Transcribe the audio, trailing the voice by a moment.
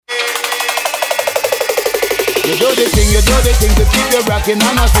You do the thing to keep you rocking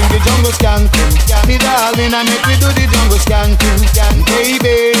and I sing the jungle skanking. Me darling, I make we do the jungle skanking.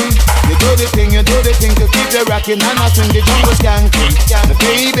 Baby, you do the thing to keep you rocking and I sing the jungle skanking.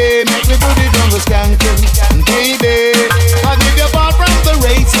 Baby, make we do the jungle skanking. Baby, I give you far from the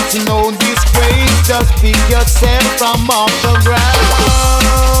race, it's no disgrace. Just pick yourself from off the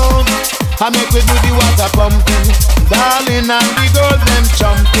ground. I make we do the water pumping, darling, and the girl them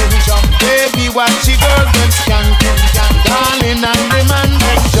jumping. Baby, watch the girl them skanking, darling, and the man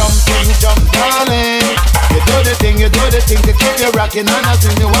them jumping. Darling, you do the thing to keep you rocking, and I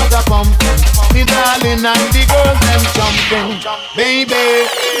sing the water pumping. Me darling, and the girl them jumping. Baby,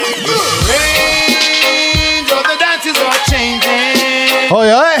 the range of the dances are changing. Oh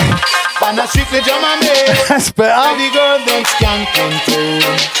yeah. And I strictly drum and bass. That's better. And the girl them skanking too.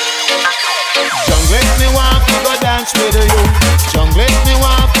 Jungle me want to go dance with you. Jungle me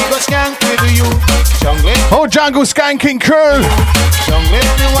want to go skank with you. Jungle. Oh, jungle skanking crew.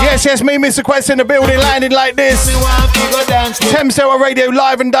 Yes, me, Mr. Quest in the building, landing like this. Thames Delta Radio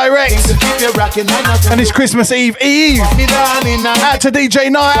live and direct. And it's Christmas Eve. Out to DJ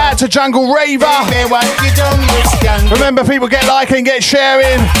Night, out to Jungle Raver. Remember, people get liking, get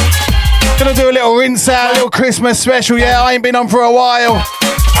sharing. Gonna do a little rinse out, a little Christmas special. Yeah, I ain't been on for a while.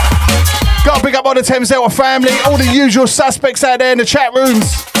 Gotta pick up all the Thames Delta family, all the usual suspects out there in the chat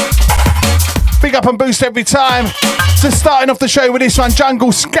rooms. Big up and boost every time. Just starting off the show with this one, Jungle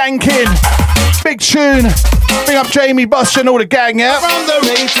Skanking. Big tune. Bring up Jamie, Buster and all the gang, yeah? From the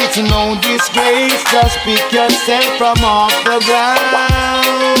race, it's no disgrace. Just pick yourself from off the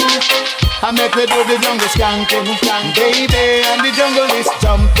ground. I make we do the jungle skanking, baby, and the jungle is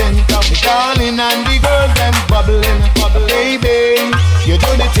jumping, darling, and the girl them bubbling, baby. You do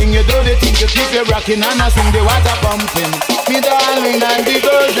the thing to keep you rocking, and I sing the water pumping. Me darling, and the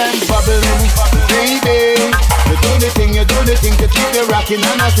girl them bubbling, baby. You do the thing to keep you rocking,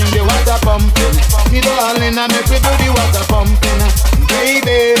 and I sing the water pumping. Me darling, I make we do the water pumping,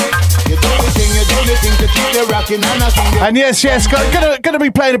 baby. You do the thing to keep you rocking, and I sing the. And yes, gonna be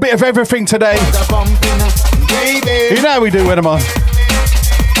playing a bit of everything today. You know we do when I'm on.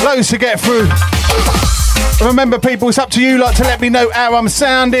 Loads to get through. Remember, people, it's up to you lot to let me know how I'm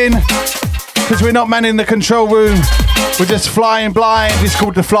sounding, because we're not manning the control room. We're just flying blind. It's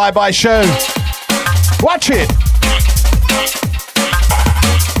called the Flyby Show. Watch it.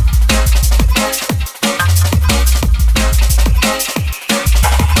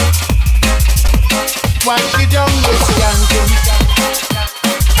 Watch the jungle skanking.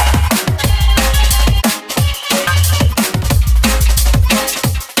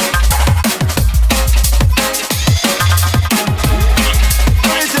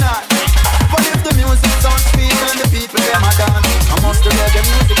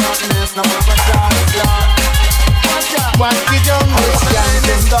 Watch the jungle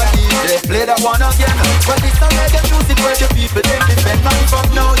skanking. They play that one again. But this time the music where the people them defend. Man from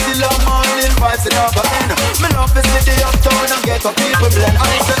now till the morning vibes it never end. Me love the city uptown and get the people blend.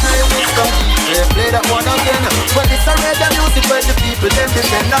 I say hey Mr. They play that one again. But this time the music where the people them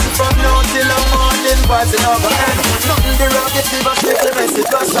defend. Man from now till the morning vibes it never end. Nothing derogative or strictly message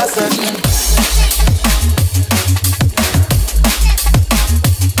just a sentence.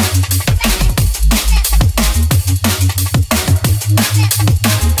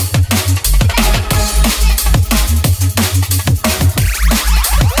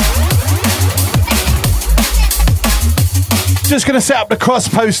 Just gonna set up the cross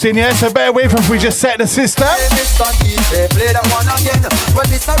posting, yeah? So bear with if we just set the system. They play that one again.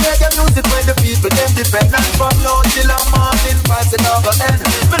 But it's a reggae music where the people them depend. And from now till the morning vibes it never end.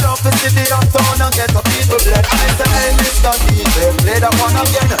 Me love the city uptown and get the people blend. I say hey Mr. DJ, play that one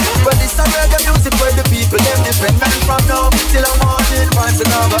again. But it's a reggae music where the people them depend. And from now till the morning vibes it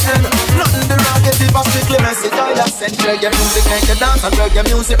never end. Nothing derogative or strictly message I have sent. Reggae music make you dance and reggae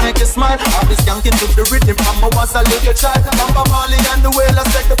music make you smile. I be skanking to the rhythm from I was a little child. Marley and the whale, I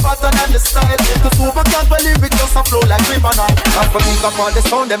set the pattern and the style. The super can't believe it just a flow like river night. And for me, come on the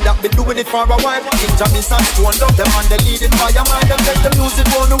sound, them that been doing it for a while. King Jamis and Stone love them and they leading fire mind. Them take the music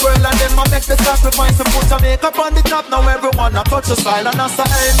on the world and them a make the sacrifice to put Jamaica on the top. Now everyone a touch the style and I say,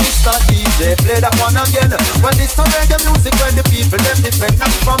 hey Mr. DJ, play that one again. When it's a reggae music when the people them defend.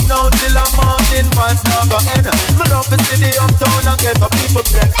 And from now till the morning vibes never end. Me love the city uptown and get the people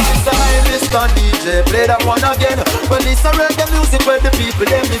blend. I say, hey Mr. DJ, play that one again. When it's a reggae music where the people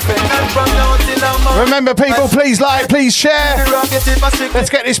them defend. And from now till the morning. Remember, people, please like, please share. Let's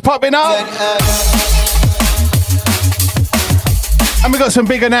get this popping up. And we got some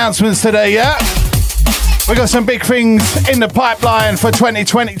big announcements today, yeah? We got some big things in the pipeline for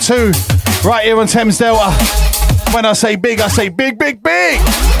 2022 right here on Thames Delta. When I say big, big, big, big.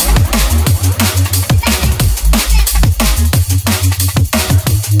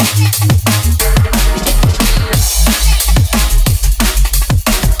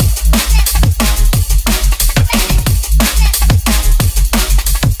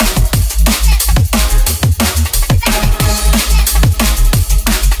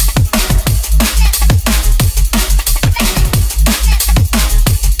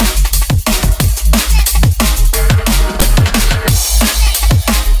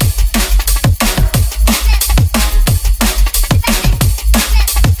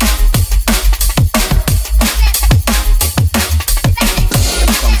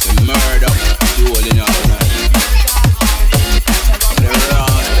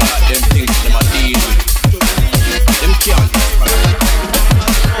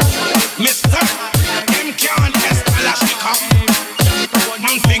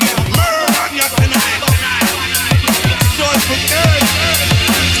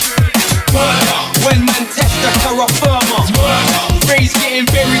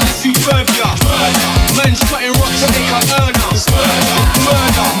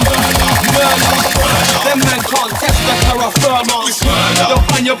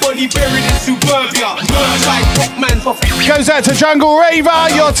 Goes out to Jungle Raver,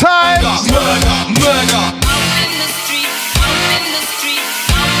 your time.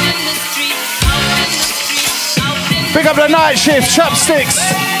 Pick up the night shift, chopsticks.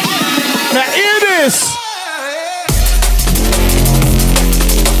 Now hear this.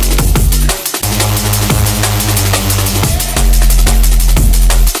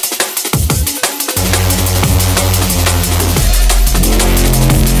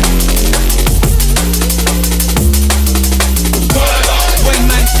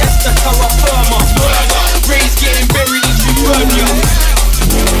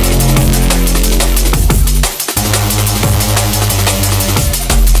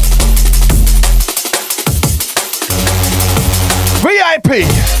 VIP.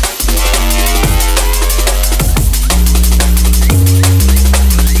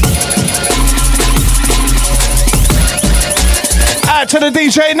 Out to the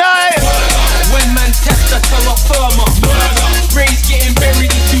DJ night. When man test the terra firma, Ray's getting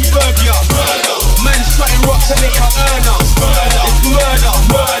buried in suburbia. Man strutting rock to make her earner. It's murder,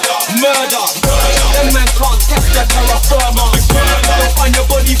 murder, murder. Them man can't test the terra firma. Don't find your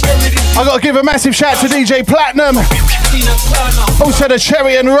body buried in. I gotta give a massive shout to DJ Platinum. Also to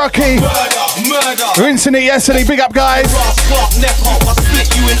Cherry and Rocky. Rinsing it yesterday, big up guys. I'll split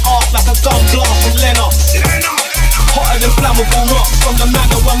you in half like a gun blast from Lennox. Hotter than flammable rocks from the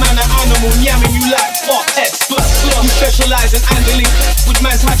manner of man and animal, yamming you like fuck expert slush. You specialise in handling with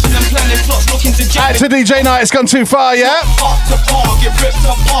man's hatching and planning plots, looking to jam. Out to DJ Night, it's gone too far, yeah? Park to park, get ripped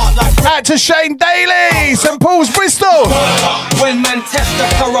apart like. Out to Shane Daly, St Paul's, Bristol. When man test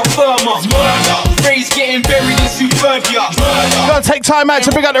the terra firma, Ray's getting buried in suburbia. Gotta take time out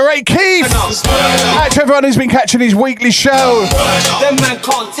to pick up the Ray Keith. Out to everyone who's been catching his weekly show. Them man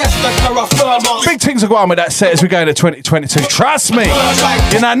can't test the terra firma. Big things are going on with that set as we go into 2022. Trust me.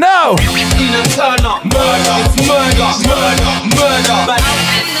 You know. Tina Turner, murder, it's murder, murder, murder. Out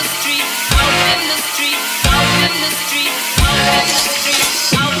in the street, out in the street, out in the street, out in the street,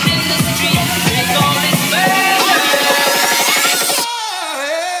 out in the street. It's all this bad.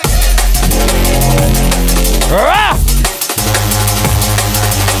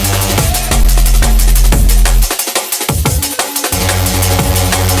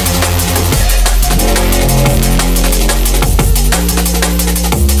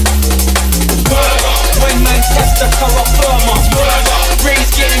 The terra firma,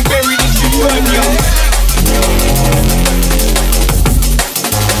 Ray's getting buried in suburbia.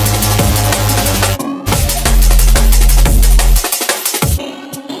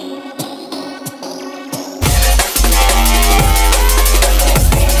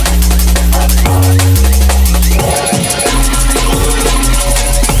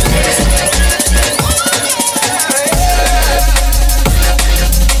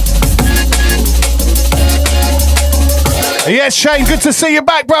 Yes, Shane, good to see you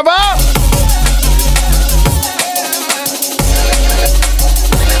back, brother.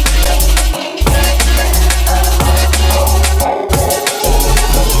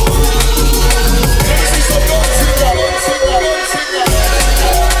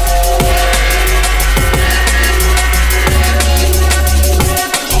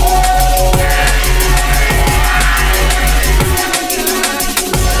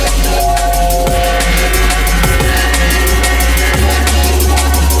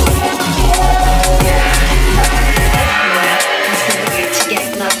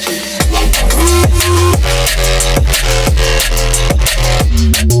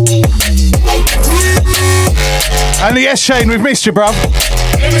 And yes, Shane, we've missed you, bruv.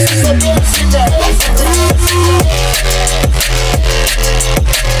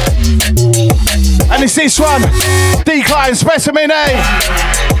 And it's this one, Decline Specimen A.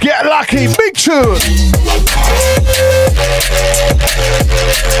 Get lucky, big tune.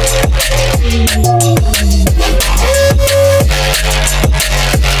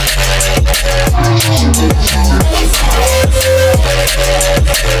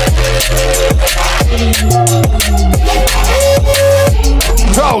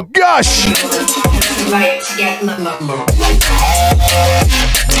 Oh gosh! Right to get the number.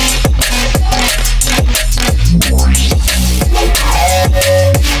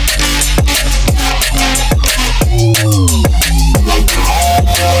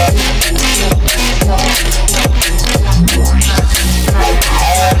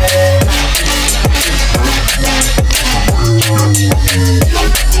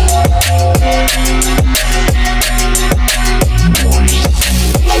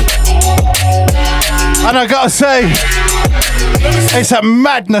 And I gotta say, it's a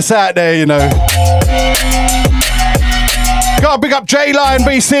madness out there, you know. Gotta big up J Lion,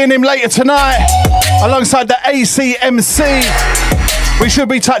 be seeing him later tonight alongside the ACMC. We should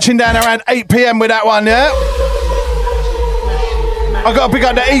be touching down around 8 PM with that one, yeah? I gotta big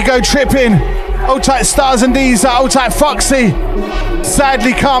up the Ego Tripping, Old Tight Stars and D's, Old Tight Foxy.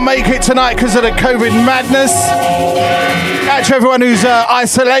 Sadly can't make it tonight because of the COVID madness. Out to everyone who's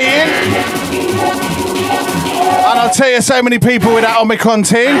isolating. And I'll tell you, so many people with that Omicron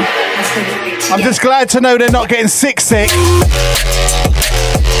thing. I'm just glad to know they're not getting sick.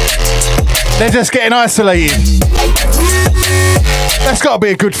 They're just getting isolated. That's got to be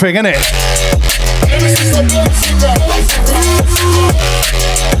a good thing, isn't it?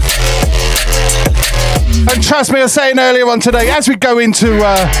 And trust me, I was saying earlier on today, as we go into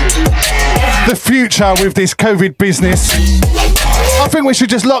the future with this COVID business, I think we should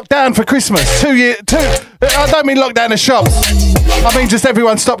just lock down for Christmas. I don't mean lock down the shops. I mean just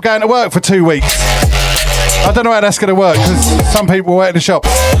everyone stop going to work for 2 weeks. I don't know how that's going to work because some people work in the shops.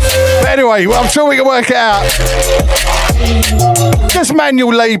 But anyway, I'm sure we can work it out. Just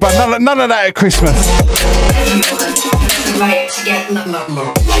manual labour, none of that at Christmas. Right to get the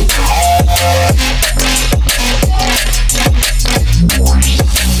number.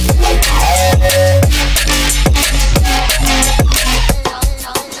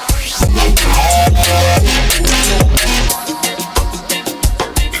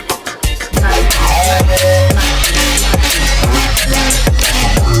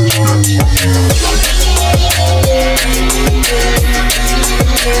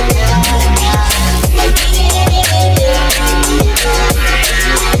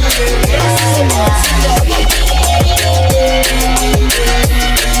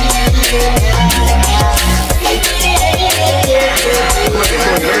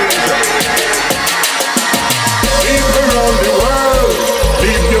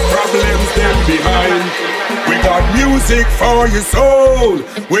 Music for your soul,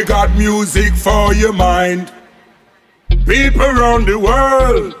 we got music for your mind. People around the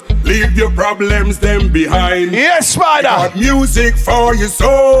world, leave your problems them behind. Yes, Spider! We got music for your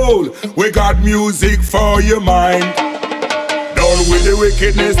soul, we got music for your mind. Done with the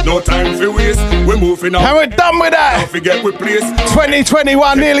wickedness, no time for waste. We're moving on. And we're done with that. Don't forget we place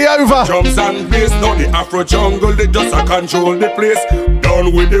 2021 nearly over. Drums and bass, now the Afro jungle, they just a control the place.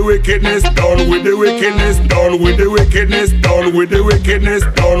 Done with the wickedness, done with the wickedness, done with the wickedness, done with the wickedness,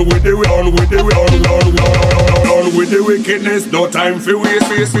 done with the done with the wickedness, no time for waste.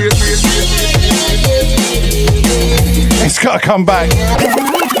 It's gotta come back.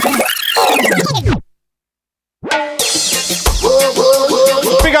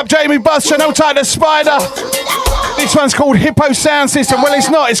 Big up Jamie Buster, no time to Spider. This one's called Hippo Sound System. Well, it's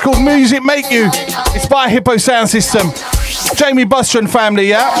not, it's called Music Make You. It's by Hippo Sound System. Jamie Buster and family,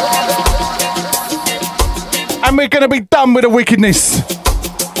 yeah? And we're gonna be done with the wickedness.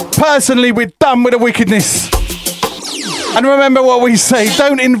 Personally, we're done with the wickedness. And remember what we say,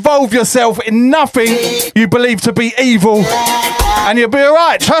 don't involve yourself in nothing you believe to be evil, and you'll be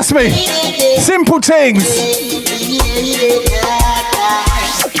alright, trust me. Simple things.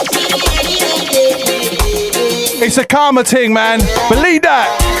 It's a karma thing, man. Believe that.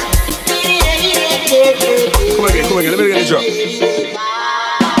 Come again, let me get a drop.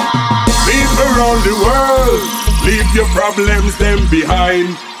 People around the world, leave your problems them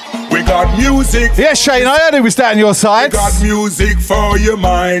behind. We got music. Yes, Shane, I heard it was down your side. We got music for your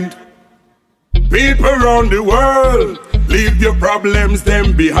mind. People around the world, leave your problems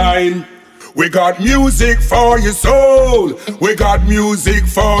them behind. We got music for your soul. We got music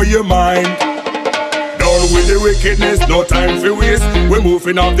for your mind. Done Done with the wickedness, no time for waste. We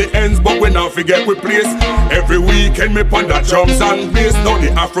moving off the ends, but we not forget we place. Every weekend me pon that drums and bass. Now the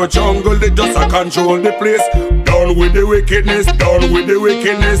Afro jungle, they just a control the place. Done with the wickedness, done with the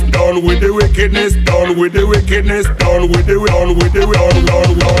wickedness, done with the wickedness, done with the wickedness, done with the done with the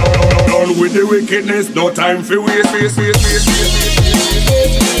done with the wickedness, no time for waste.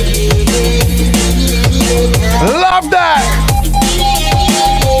 Love that.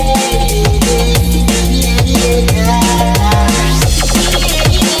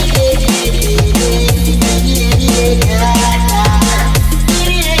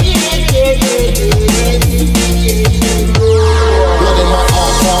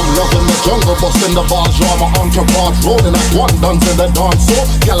 Jungle bustin' the bars, draw my entourage rolling at one dance in the dance floor.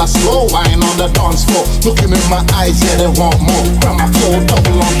 Girl, I slow wine on the dance floor. Looking in my eyes, yeah, they want more. Grab my flow,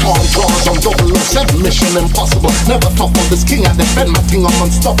 double on palm draws. I'm 007, mission impossible. Never top of this king, I defend my thing, I'm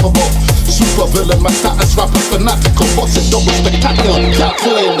unstoppable. Super villain, my status rapper fanatical. Boss it double spectacular.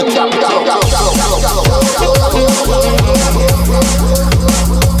 Calculating the capital.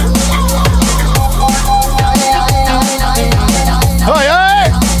 Hey, hey!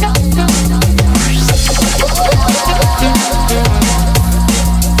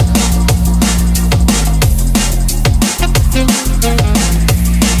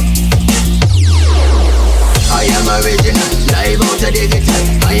 I am original, live out of digital.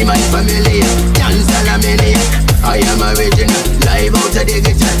 I'm unfamiliar, dance alamania. I am original, live out of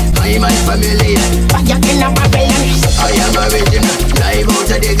digital. I'm unfamiliar. Fire in a Babylon. I am original, live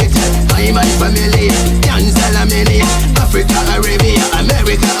out of digital. I'm unfamiliar, dance alamania. Africa, Arabia,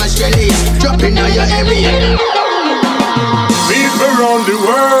 America, Australia. Dropping on your area. People around the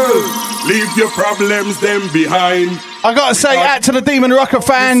world, leave your problems them behind. I gotta say, out to the Demon Rocker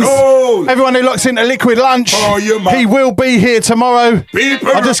fans, Soul. everyone who locks into Liquid Lunch, Oh, you man. he will be here tomorrow. People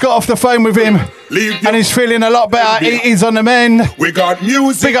I just got off the phone with him, leave and he's feeling a lot better. He's on the mend. We got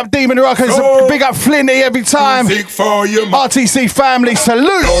music. Big up Demon Rockers, Soul. big up Flinty every time. Music for you, man. RTC family, salute.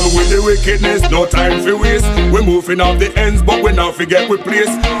 Done with the wickedness, no time for waste. We're moving off the ends, but we not forget we place.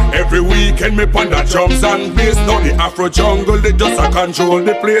 Every weekend me pon that drums and bass. Now the Afro jungle, they just a control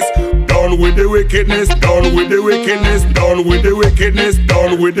the place. Done with the wickedness, done with the wickedness, done with the wickedness,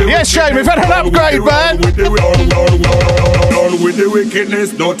 done with the Yes, Shane, we've had an upgrade, man. Done with the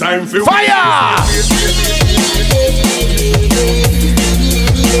wickedness, no time for Fire!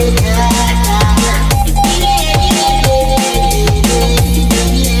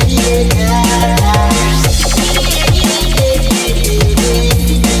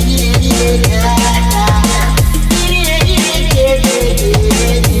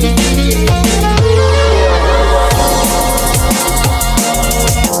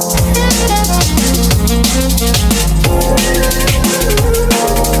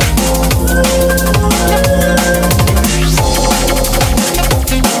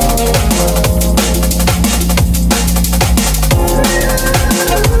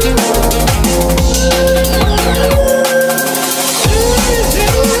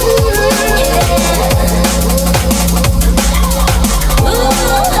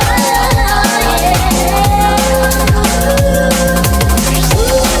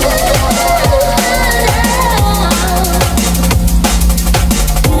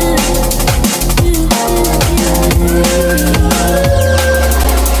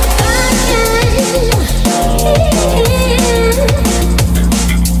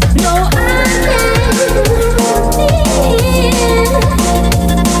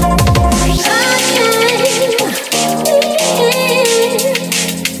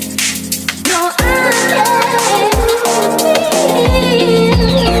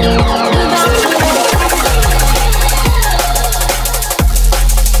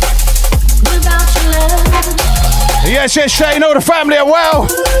 Yes, Shane, all the family are well.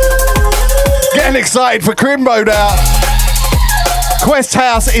 Getting excited for Crimbo now. Quest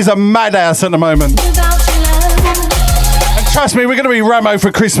House is a madhouse at the moment. And trust me, we're going to be Ramo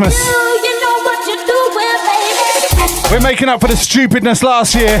for Christmas. We're making up for the stupidness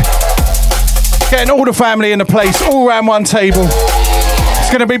last year. Getting all the family in a place, all around one table. It's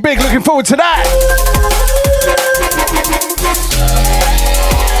going to be big, looking forward to that.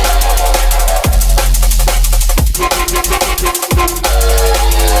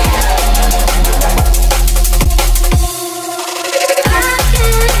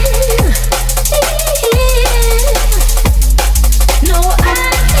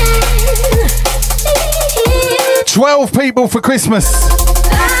 People for Christmas.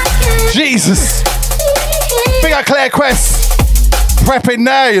 Jesus. Big up Claire Quest. Prepping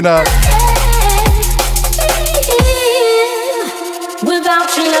now, you know.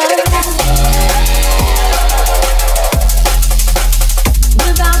 Without your love.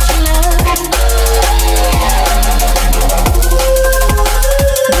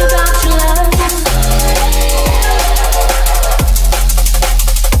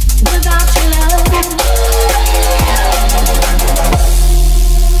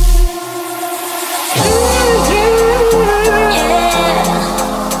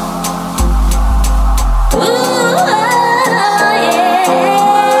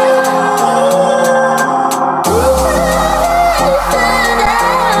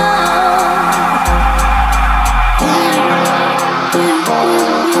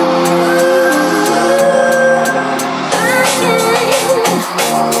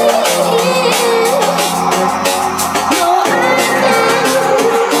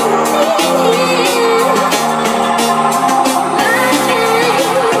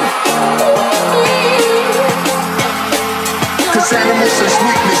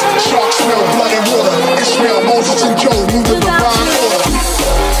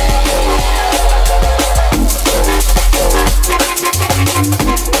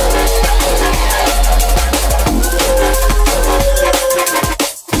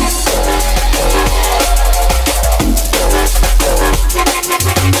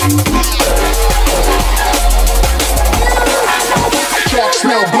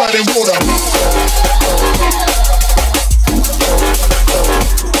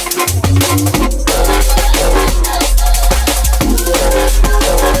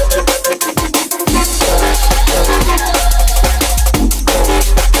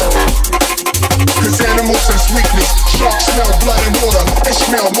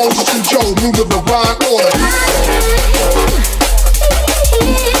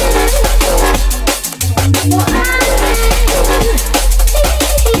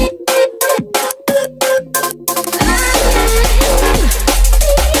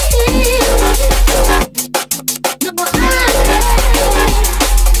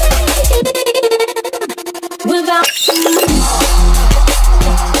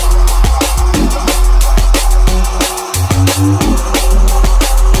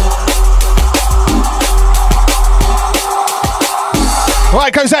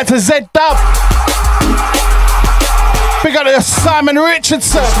 Goes out to Z Dub. Big up to Simon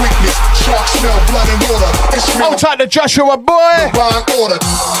Richardson. Hold tight to Joshua Boy.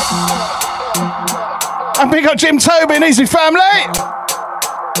 And big up Jim Toby and Easy Family.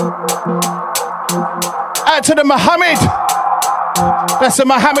 Out to the Mohammed. That's the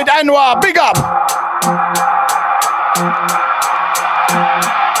Mohammed Anwar. Big up.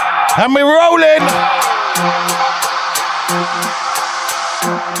 And we're rolling.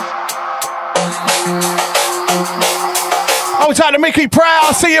 Hold tight to Mickey Proud.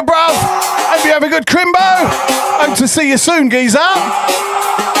 I'll see you, bruv. Hope you have a good crimbo. Hope to see you soon, geezer.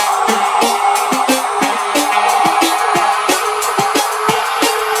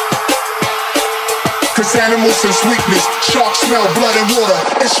 Cause animals sense weakness. Sharks smell blood and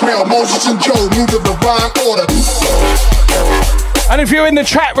water. Ishmael, Moses and Job move the divine order. And if you're in the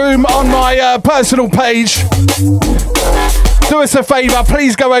chat room on my personal page, do us a favour,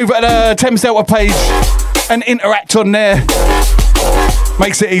 please go over to the Thames Delta page and interact on there.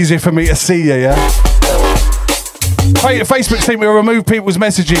 Makes it easier for me to see you, yeah? Facebook seem to remove people's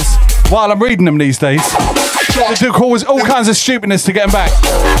messages while I'm reading them these days. They do cause all kinds of stupidness to get them back.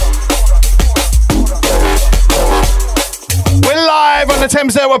 We're live on the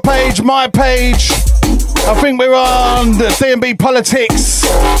Thames Delta page, my page. I think we're on the D&B Politics,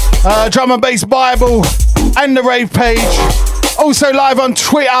 Drum and Bass Bible, and the Rave page. Also live on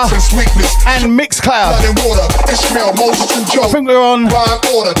Twitter and Mixcloud. I think we're on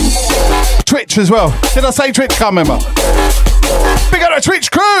Twitch as well. Did I say Twitch? Can't remember. Big up the Twitch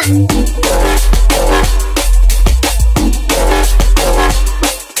crew!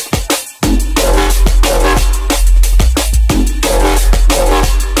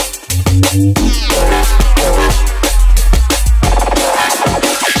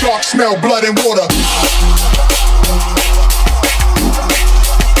 Sharks smell blood and water.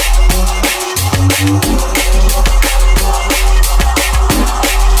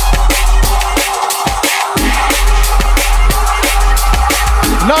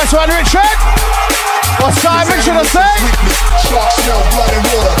 Nice one, Richard. What Simon should I say? Sharks smell blood and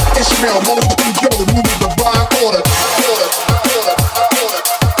water. Ishmael, Moses and Job move the divine order.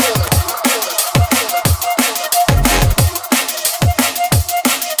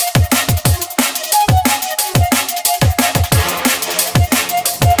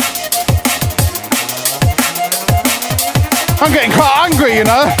 I'm getting quite hungry, you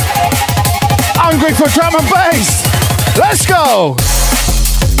know. Hungry for drum and bass. Let's go.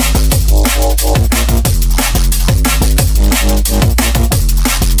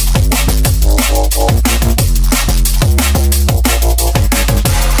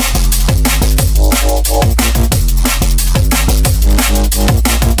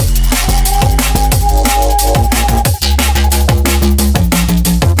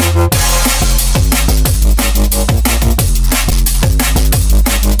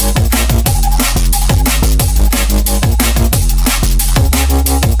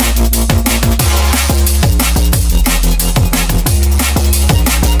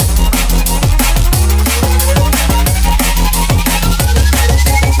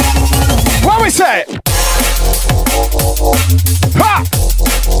 Set. Ha!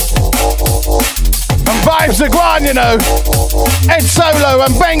 And vibes are gone, you know. Ed Solo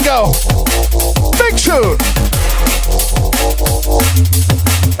and Bengal. Big tune.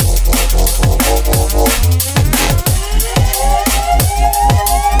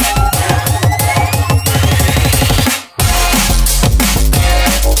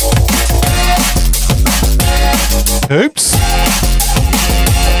 Oops.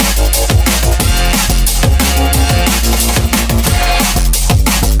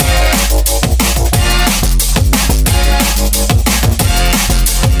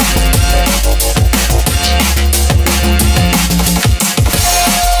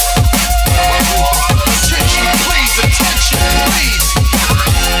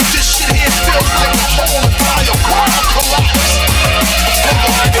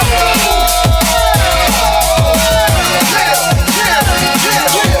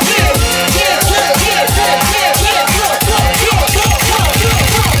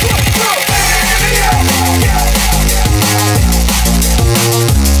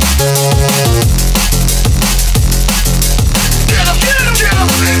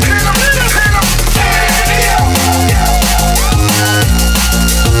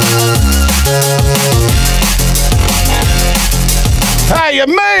 You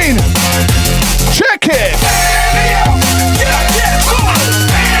mean? Check it.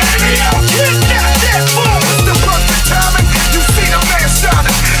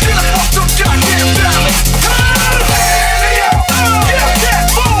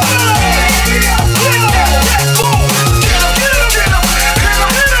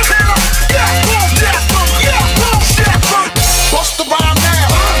 Bust the rhyme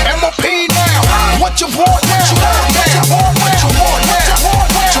now, MOP now. What you want now?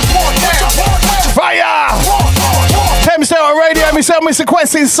 Fire! Thames Delta Radio, myself, Mr.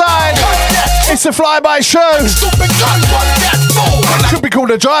 Quest inside. It's a flyby show. Could be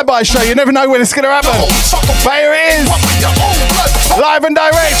called a drive-by show. You never know when it's going to happen. But here it is. Live and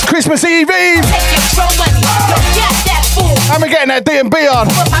direct, Christmas Eve. And we're getting that D&B on.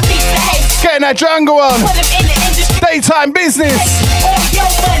 Getting that jungle on. Daytime business.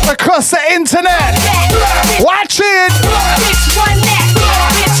 Across the internet. Watch it.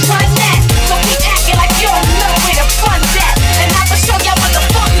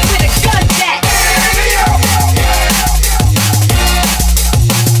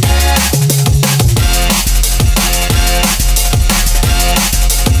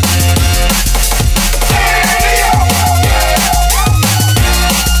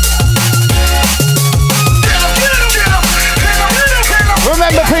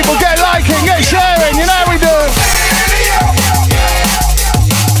 Remember, people, get liking, get sharing, you know how we do.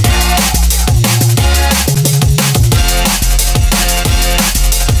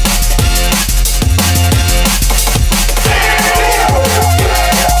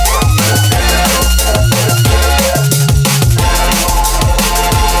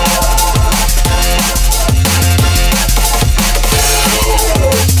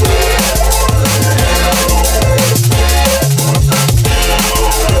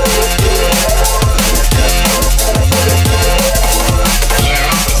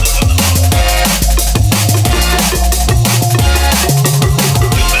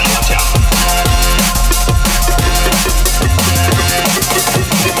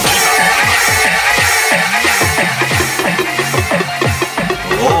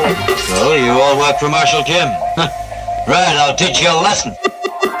 Work for Marshal Kim. Right, I'll teach you a lesson.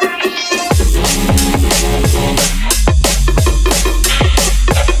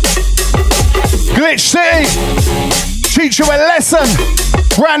 Glitch City, teach you a lesson.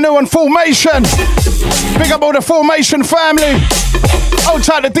 Brand new on Formation. Big up all the Formation family. Hold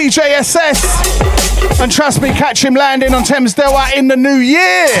tight to DJ SS. And trust me, catch him landing on Thames Delta in the new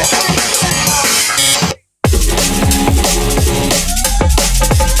year.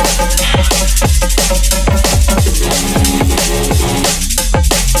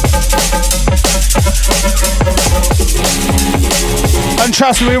 And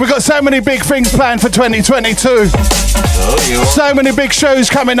trust me, we've got so many big things planned for 2022. So many big shows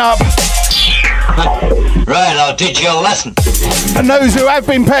coming up. Right, I'll teach you a lesson. And those who have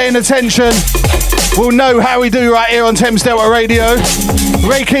been paying attention will know how we do right here on Thames Delta Radio.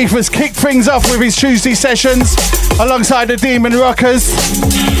 Ray Keefer's kicked things off with his Tuesday sessions alongside the Demon Rockers.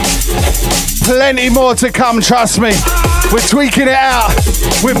 Plenty more to come, trust me. We're tweaking it out.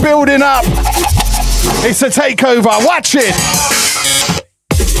 We're building up. It's a takeover. Watch it.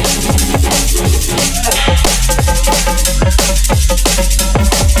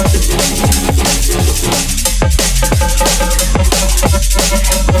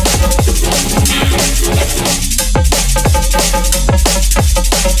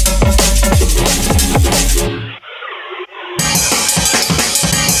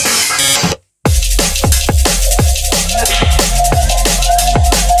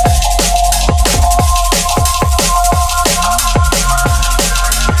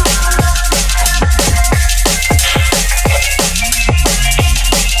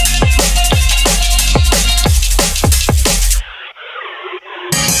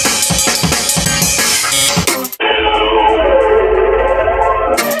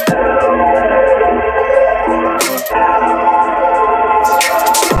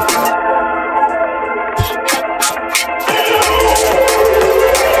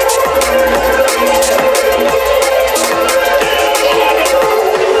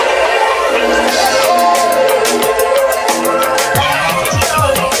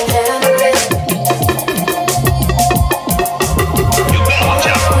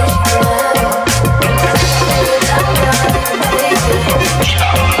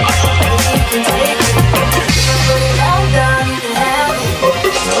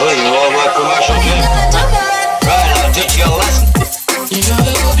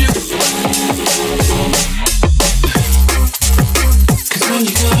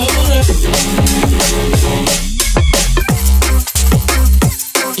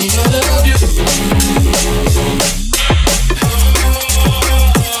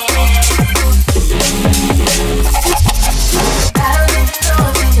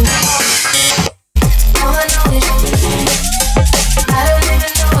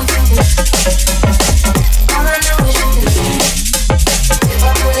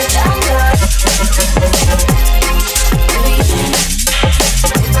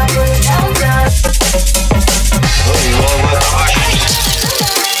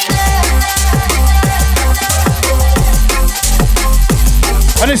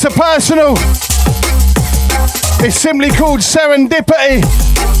 It's a personal. It's simply called Serendipity.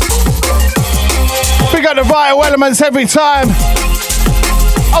 Big up the Vital Elements every time.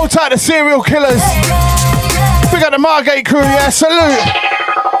 Hold tight the Serial Killers. Big up the Margate crew, yeah, salute.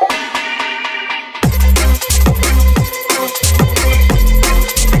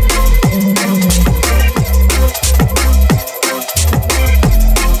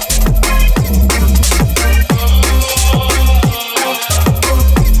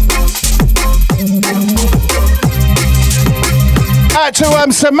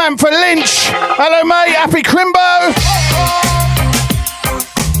 To Samantha Lynch. Hello, mate. Happy Crimbo.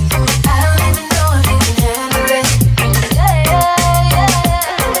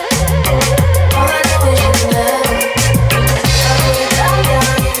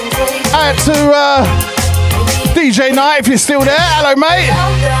 To DJ Knight, if you're still there. Hello, mate.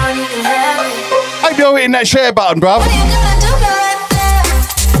 Hope you're hitting that share button, bruv.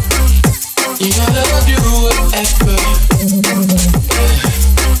 You gotta do whatever.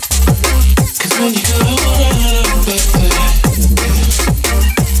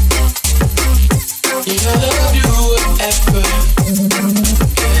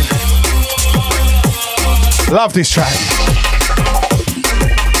 Love this track.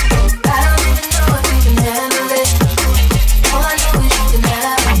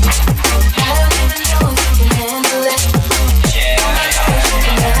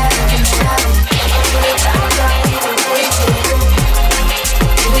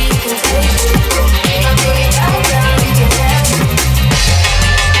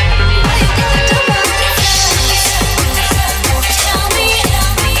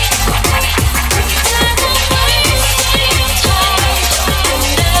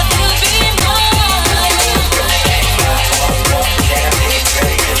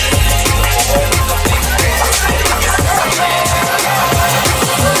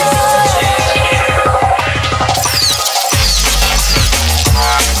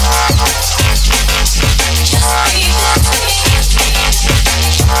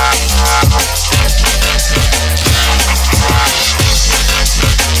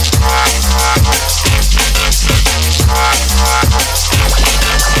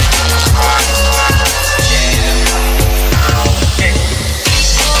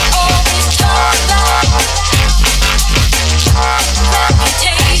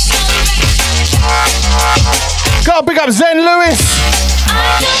 Big up Zen Lewis.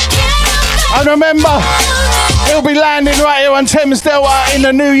 And remember, he'll be landing right here on Thames Delta in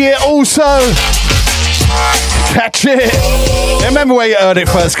the new year also. Catch it. Remember where you heard it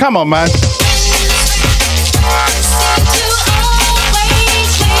first. Come on, man.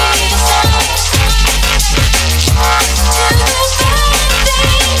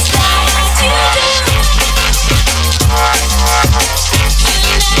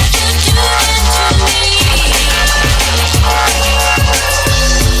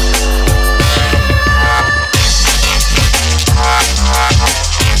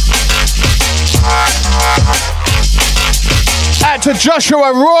 To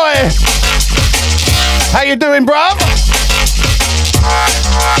Joshua Roy. How you doing, bruv?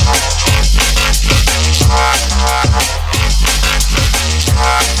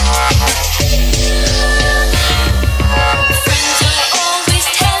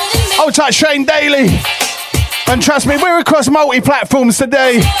 Hold tight, Shane Daly. And trust me, we're across multi-platforms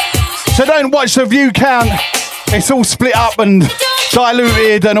today, so don't watch the view count. It's all split up and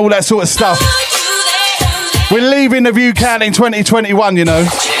diluted and all that sort of stuff. We're leaving the view count in 2021, you know.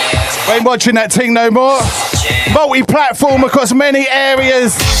 We ain't watching that thing no more. Multi-platform across many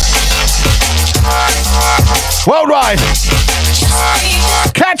areas. Worldwide.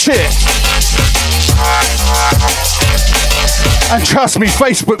 Catch it. And trust me,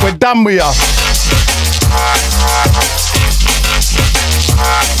 Facebook, we're done with ya.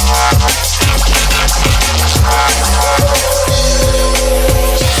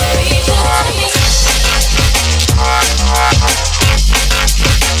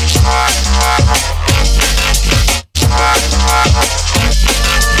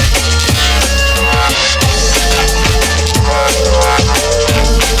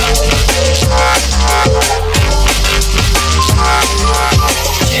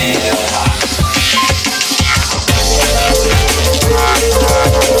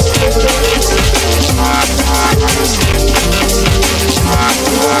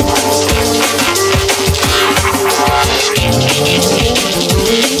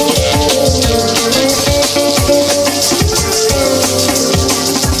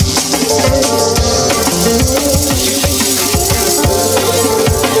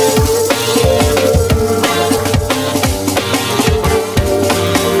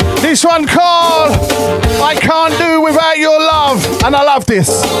 This one called I Can't Do Without Your Love. And I love this.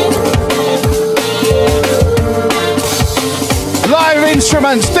 Live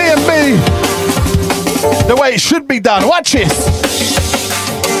instruments, D&B. The way it should be done. Watch this.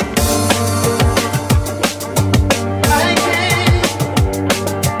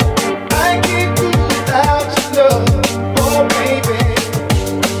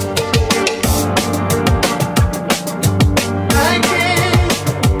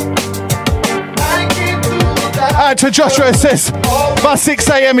 To Joshua says, by 6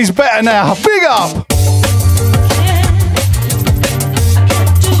 a.m. is better now. Big up!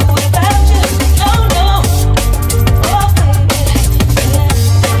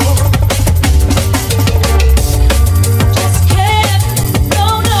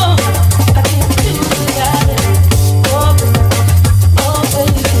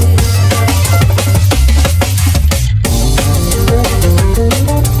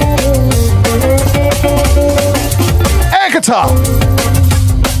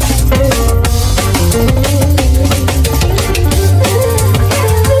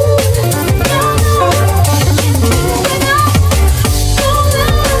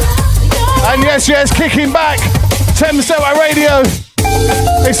 And yes, kicking back. Thames Delta Radio.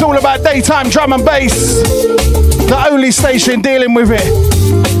 It's all about daytime drum and bass. The only station dealing with it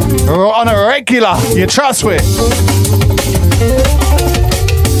on a regular. You trust me?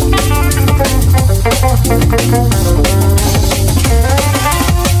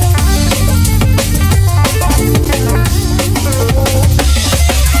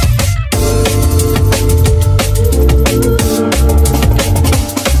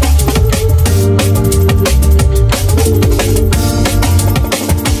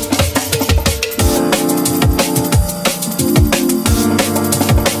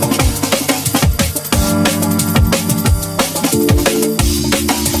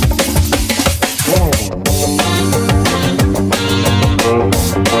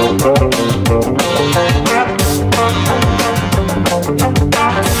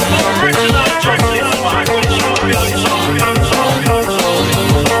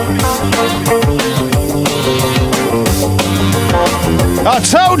 I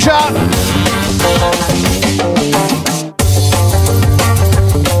told ya!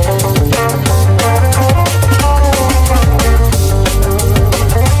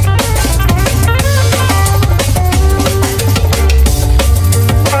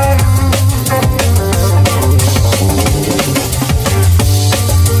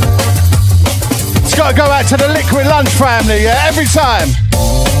 It's got to go out to the Liquid Lunch family, yeah, every time.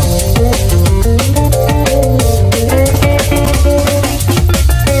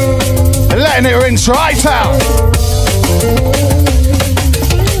 Letting it rinse right out.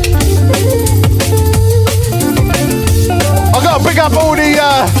 I've got to big up all the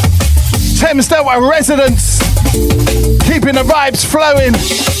Thames Delta residents, keeping the vibes flowing.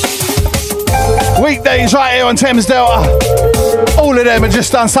 Weekdays right here on Thames Delta. All of them have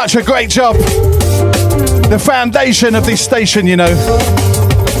just done such a great job. The foundation of this station, you know.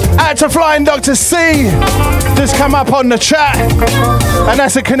 Out to Flying Dr. C, just come up on the chat, and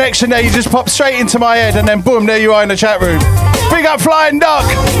that's a connection there. You just pop straight into my head, and then boom, there you are in the chat room. Big up Flying Doc,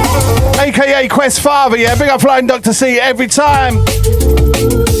 aka Quest Father, yeah. Big up Flying Dr. C every time.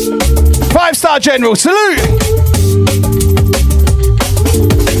 5-star General, salute.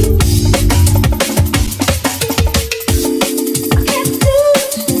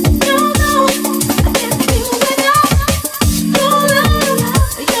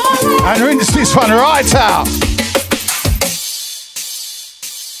 And rinse this one right out.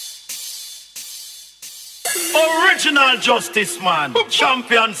 Original Justice, man.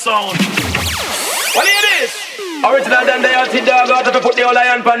 Champion sound. What it is? Original them they out in dog out to put the whole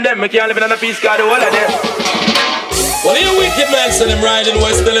iron pan them. We can't live in a peace card, the whole of them. Well, you wicked man, so them riding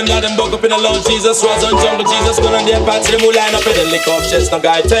west, still them got them buck up in the Lord Jesus, was on jungle Jesus, gone on their party, them who line up in the lick up chest, no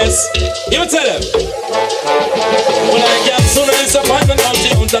guy test. You tell them. When I get sooner disappointment, I'll see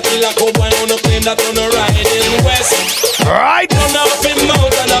you to kill a cowboy on a plane that on the riding west. Right. Run off him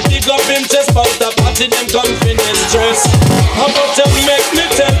mouth and I pick up him chest, bout the party, them confidence stress. How about you make me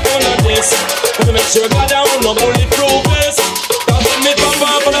tell one of this? To make sure God down, no bulletproof this. Me come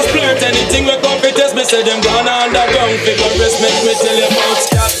up and I splurt anything we come fit test. Me say them gone underground. Figure rest make me tell you about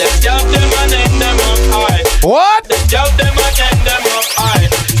scalp them and end them up high. What? Scalp them and end them up high.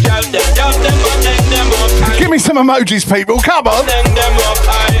 Scalp them and end them up high. Give me some emojis, people, come on. End them up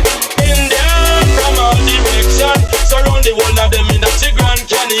high. In them from all directions. Surround the whole of them in the Grand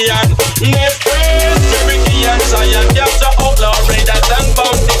Canyon. Next praise, Cherokee and Zion. Capture outlaw raiders and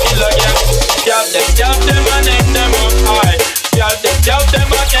bounty killer, yeah. Scalp them and end them up high. Scalp them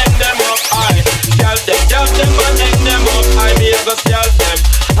and end them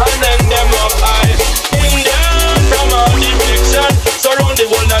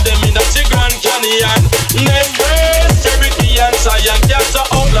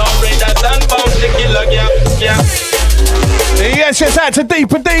Massive shouts out to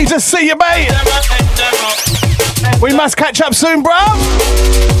Deeper D. Just see you, mate. We must catch up soon, bro.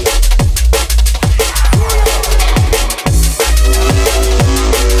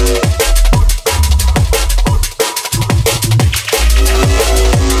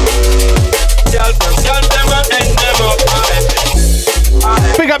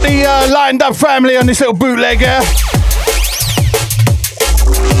 Big up the Lined Up family on this little bootlegger.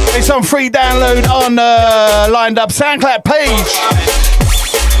 It's on free download on Lined Up SoundCloud page.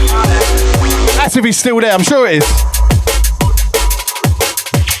 That's if he's still there, I'm sure it is.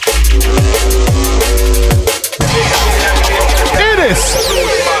 Hear this.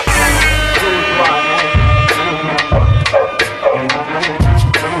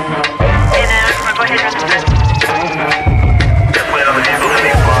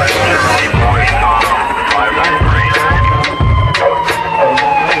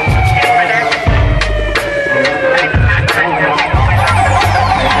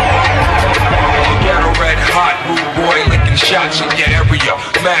 Shots in your area,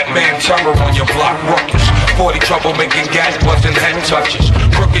 madman terror on your block ruckus. 40 trouble making gas, busting head touches.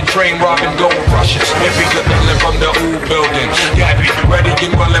 Crooked train robbing gold rushes. If he could live from the old building, yeah, be ready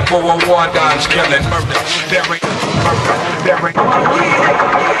and willing for a war dance, killing murder. There ain't murder, there ain't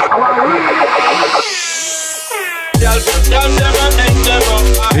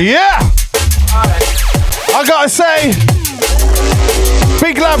yeah, I gotta say,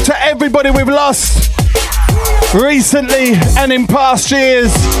 big love to everybody we've lost recently and in past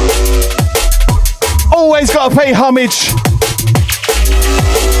years. Always got to pay homage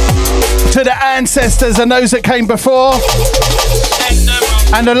to the ancestors and those that came before,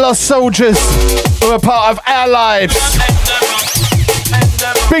 and the lost soldiers who are part of our lives.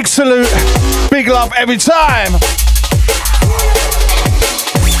 Big salute, big love every time.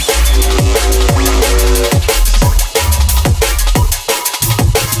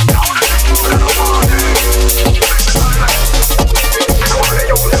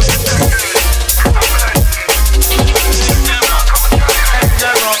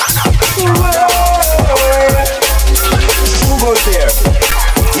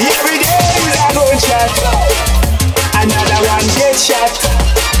 Another one get shot.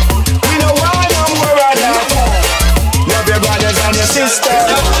 We don't want no more of that. Love your brothers and your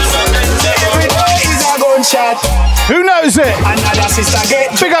sisters. Every day is a gunshot. Who knows it? Another sister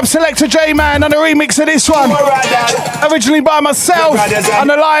get. Big up Selector J-Man on the remix of this one. Originally by myself on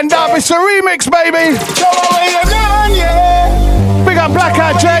the Lined Up. It's a remix, baby. Big up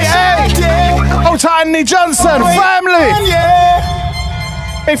Blackout J.A. Old Anthony Johnson. Family.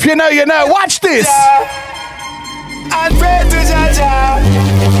 If you know, you know. Watch this. And pray to Jaja.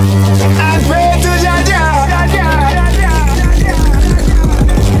 And pray to Jaja.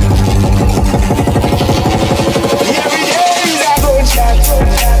 Every day is a gunshot.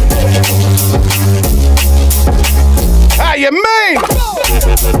 How you mean?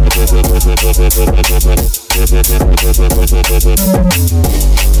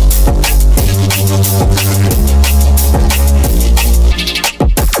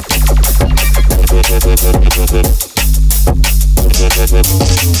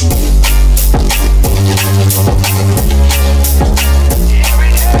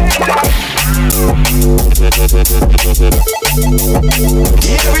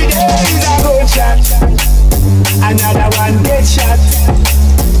 Every day is a gunshot. Another one get shot.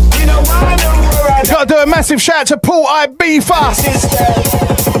 You know why no more. Gotta do a massive shout to Paul Ibiza.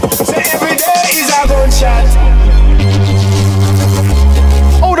 Say every day is a gunshot.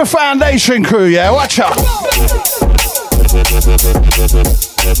 All the foundation crew, yeah, watch out.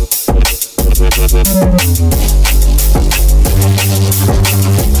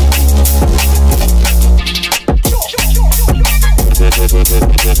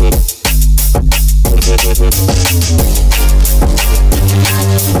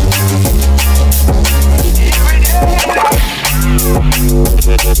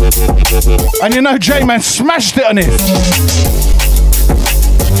 And you know J-Man smashed it on it.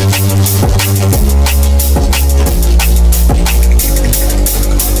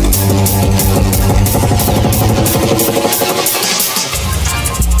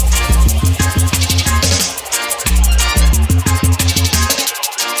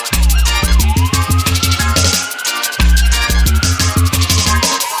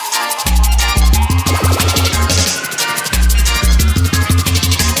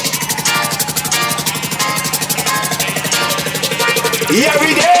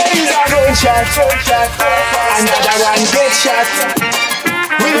 Every day is a gunshot. Another one get shot.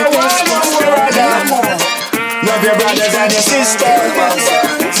 We don't want no more of that. Love your brothers and your sisters.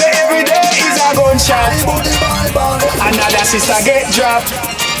 Say every day is a gunshot. Another sister get dropped.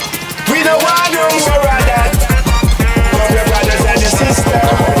 We don't want no more of that. Love your brothers and your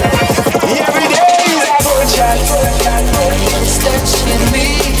sisters. Every day is a good chat. It's touching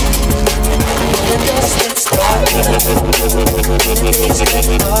me. The dust gets darker. The days get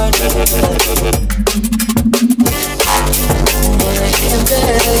harder. I can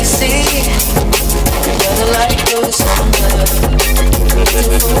barely see. The light goes under.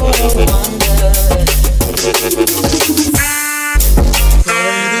 Before I wonder.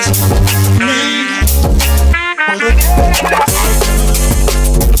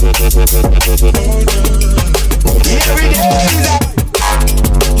 Every day is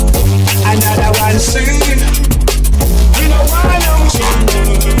another one soon. We don't want no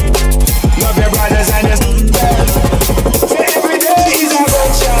love your brothers and your sisters. So every day is a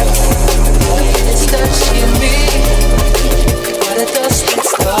good shot. It's touching me, but the dust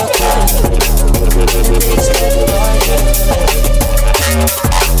gets darker. The days get harder.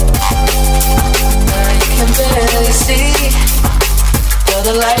 I can barely see, but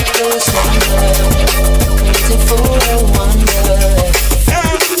the light goes under. Waiting for a wonder.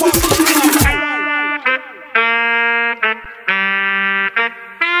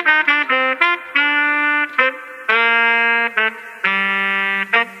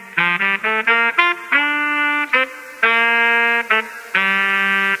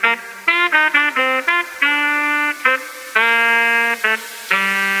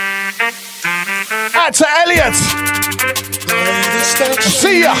 To Elliot.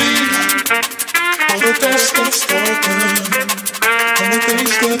 See ya.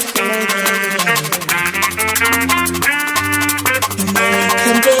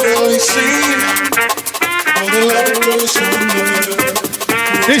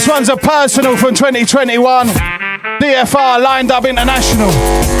 This one's a personal from 2021. DFR Lined Up International.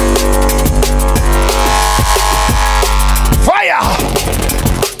 Fire!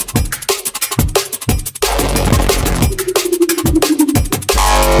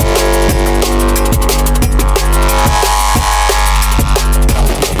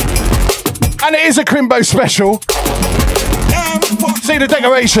 And it is a Crimbo special. See the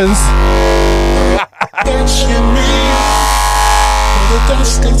decorations.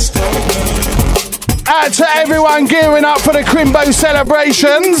 Out to everyone gearing up for the Crimbo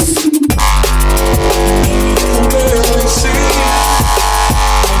celebrations.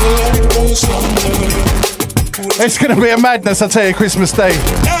 It's going to be a madness, I tell you, Christmas Day.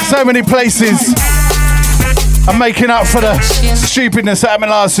 So many places are making up for the stupidness that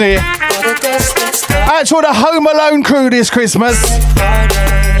happened last year. Out to all the Home Alone crew this Christmas.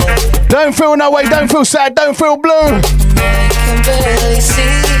 Don't feel no way, don't feel sad, don't feel blue.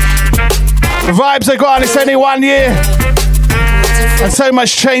 The vibes are gone, it's only 1 year. And so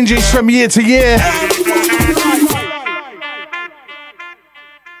much changes from year to year.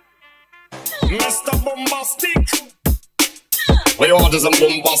 Mr. Bombastic. What you want is a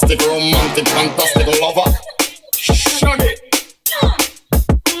bombastic, romantic, fantastic lover. Shut it.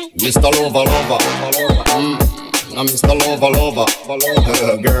 Mr. Lover, lover. I'm Mr. Lover, lover.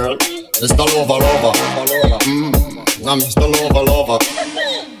 Girl. Mr. Lover, lover. I'm Mr. Lover, lover.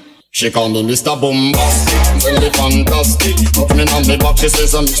 She call me Mr. Bombastic, really fantastic. Put me on the back, she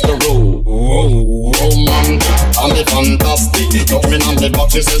says I'm Mr. Romantic. I'm the fantastic. Put me on the back,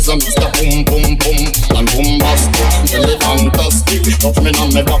 she says I'm Mr. Boom Boom Boom. I'm bombastic, really fantastic. Put me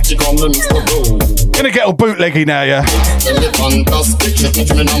on the back, she call me Mr. Gonna get all bootleggy now, yeah. Really fantastic. She put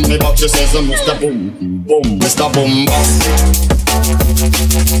me on the back, she says I'm Mr. Boom Boom. Mr. Bombastic.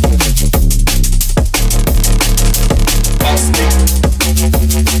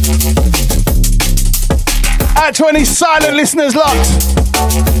 Out to any silent listeners locked.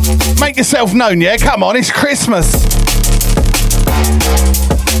 Make yourself known, yeah? Come on, it's Christmas.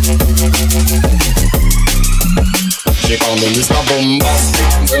 She call me Mr. Bombastic,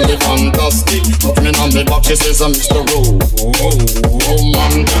 really fantastic. Put me on the back, she says I'm Mr. Romantic.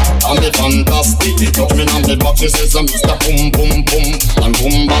 I'm the fantastic. Put me on the back, she says I'm Mr. Boom Boom Boom. I'm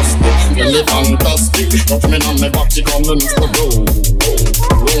bombastic, really fantastic. Put me on the back, she call me Mr.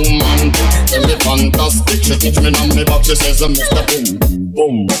 Romantic. Really fantastic. She put me on the back, she says I'm Mr. Boom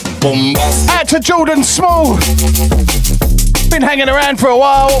Boom Bombastic. Out to Jordan Small. Been hanging around for a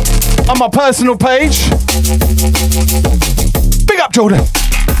while on my personal page. Big up, Jordan.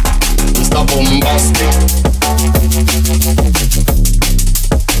 Mr. Bombastic.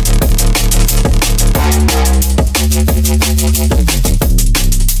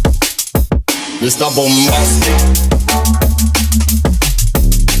 Mr. Bombastic.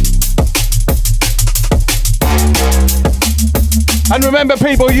 And remember,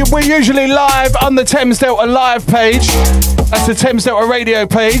 people, we're usually live on the Thames Delta Live page That's the Thames Delta radio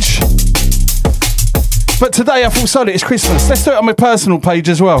page. But today I thought, sorry, it's Christmas. Let's do it on my personal page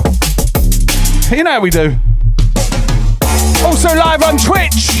as well. You know how we do. Also live on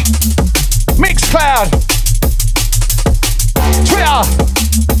Twitch, Mixcloud, Twitter,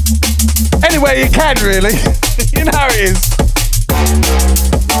 anywhere you can really. You know how it is.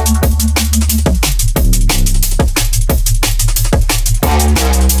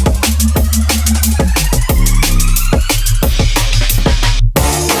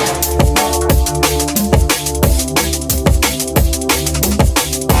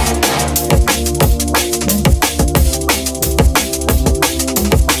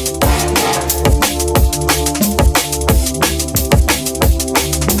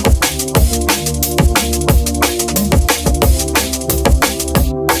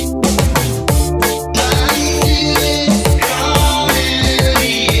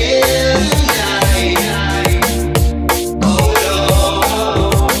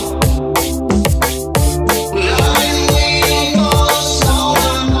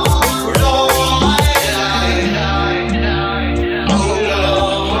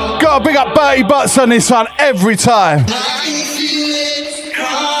 Big up Bertie Butts on this one every time.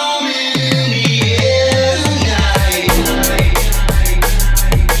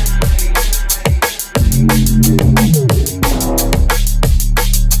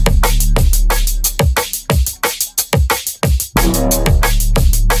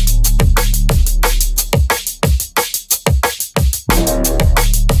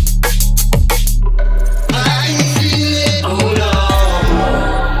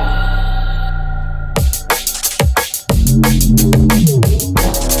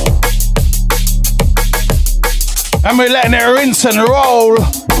 And we're letting it rinse and roll.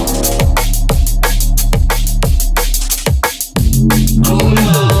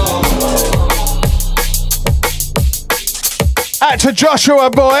 Out to Joshua,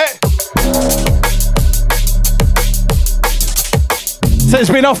 boy. So it's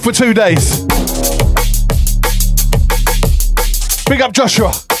been off for 2 days. Big up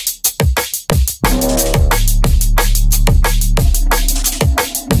Joshua.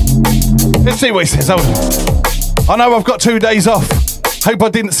 Let's see what he says. Hold on. I know I've got 2 days off. Hope I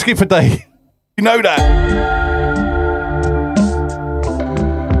didn't skip a day. You know that.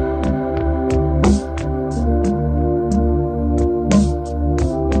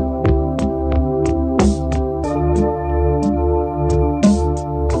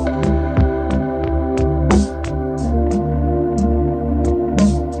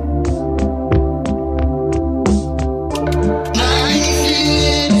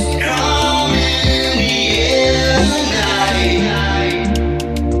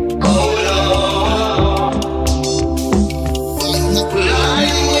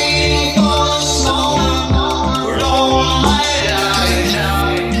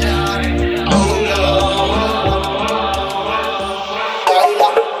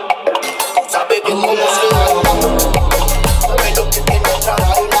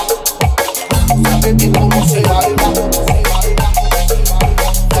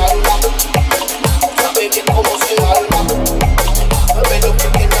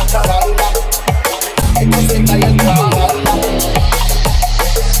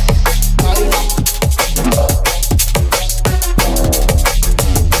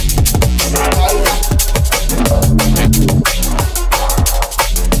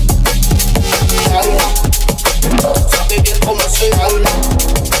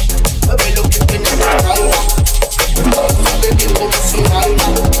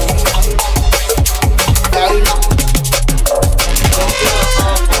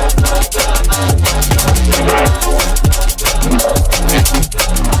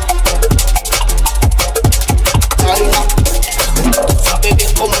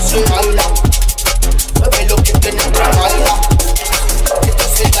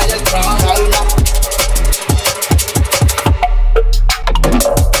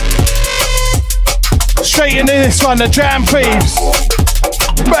 Straight into this one, the Jam Thieves,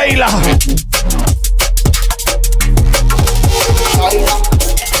 Baylor.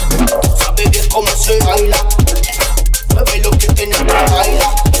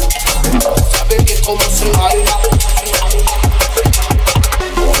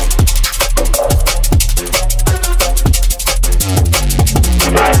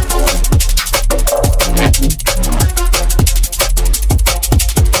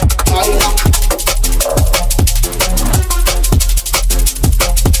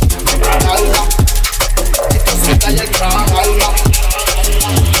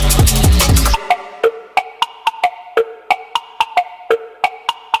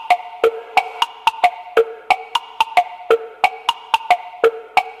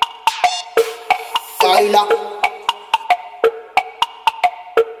 Tyler.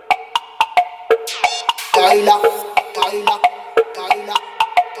 Tyler. Tyler. Tyler.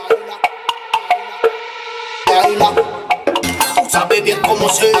 Tyler. Tú sabes bien cómo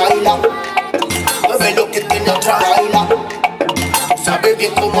se baila. Mueve lo que tiene atrás. Tyler. Tú sabes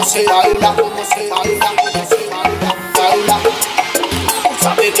bien cómo se baila. Cómo se baila. Cómo se baila. Tyler. Tú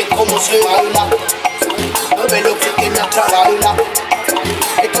sabes bien cómo se baila. Mueve lo que tiene atrás. Tyler.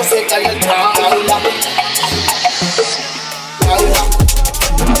 Esto se cae al trabajo.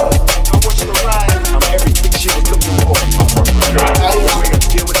 I'm everything she was looking for. I'm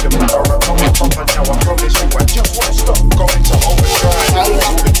deal with the matter. I come up and now I promise you I just won't stop going to overdrive.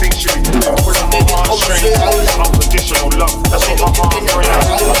 All the things she be doing, pulling my heartstrings. Unconditional love, that's what my heart brings.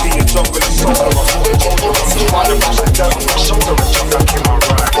 I be a jungle and soul. I'm always told you I'm trying to push it down my shoulder and jump back in my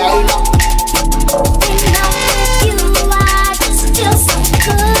ride. You are just feel so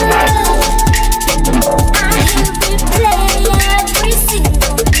good. I hear we play every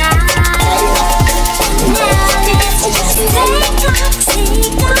single night. Now let's just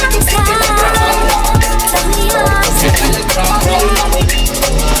take our time.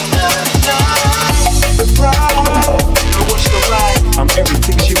 I'm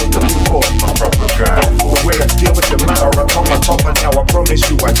everything she was looking for, a proper guy. The way I deal with the matter, I come on top and now I promise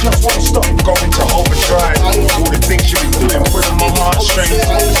you I just won't stop going to overdrive. All the things she be doing, pulling my heartstrings.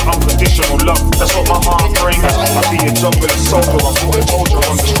 Unconditional love, that's what my heart brings. I be a jungle and soldier, I thought I told you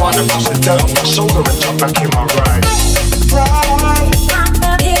I'm just trying to push the dirt off my shoulder and jump back in my ride.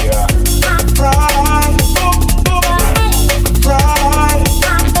 Yeah.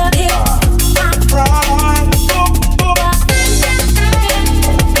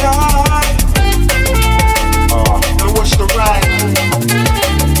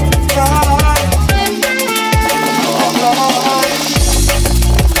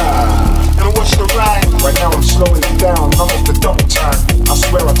 Right now I'm slowing it down, almost a double time. I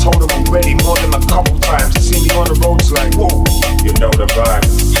swear I told them already more than a couple times. See me on the roads like, whoa, you know the vibe.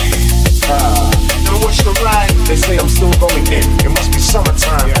 Now what's the ride? They say I'm still going in, it must be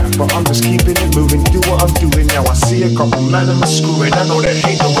summertime. But I'm just keeping it moving, do what I'm doing now. I see a couple man in my school and I know they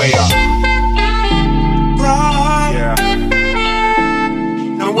hate the way I ride. Yeah.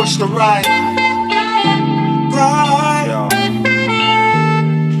 Now what's the ride? Ride. Yeah.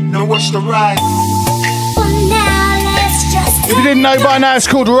 Now what's the ride? If you didn't know by now, it's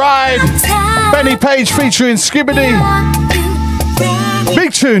called Ride. Benny Page featuring Skibbity.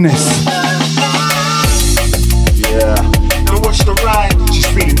 Big tune this. Yeah. Now what's the ride? She's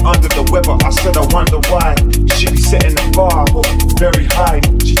feeling under the weather. I said I wonder why. She be setting the bar very high.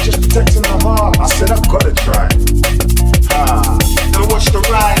 She just protecting her heart. I said I gotta try. Now what's the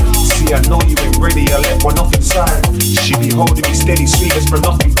ride? See, I know you ain't ready. I let one off inside. She be holding me steady, sweet as for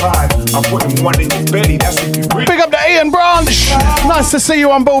nothing pie. I'm putting one in your belly. That's if you really. Big up to Ian Branch. Nice to see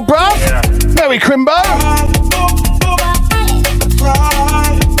you on board, bruv. Yeah. Merry Crimbo.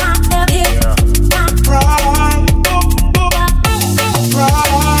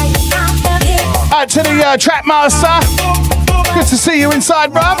 Out to the track master. Good to see you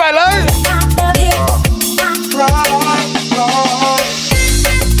inside, bruv. Hello.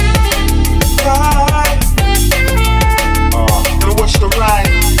 Now what's the ride?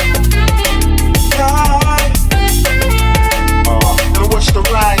 Now what's the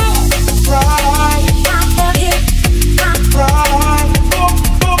ride?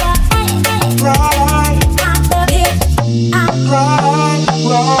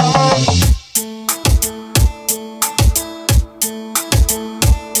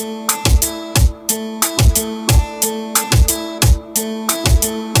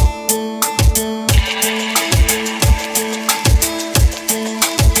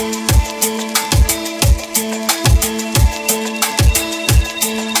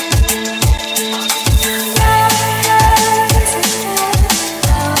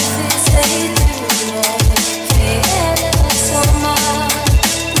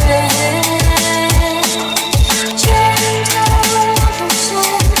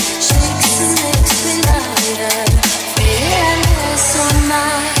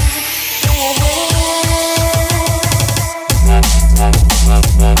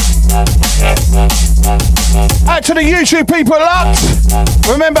 To the YouTube people locked,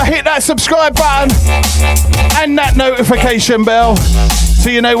 remember hit that subscribe button and that notification bell so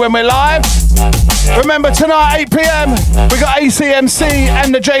you know when we're live. Remember tonight, 8 PM, we got ACMC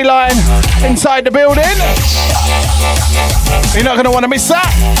and the J Line inside the building. You're not going to want to miss that.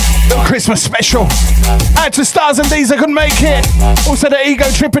 Little Christmas special. Out to Stars and D's that couldn't make it. Also the Ego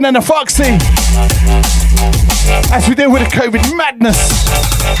Tripping and the Foxy. As we deal with the COVID madness.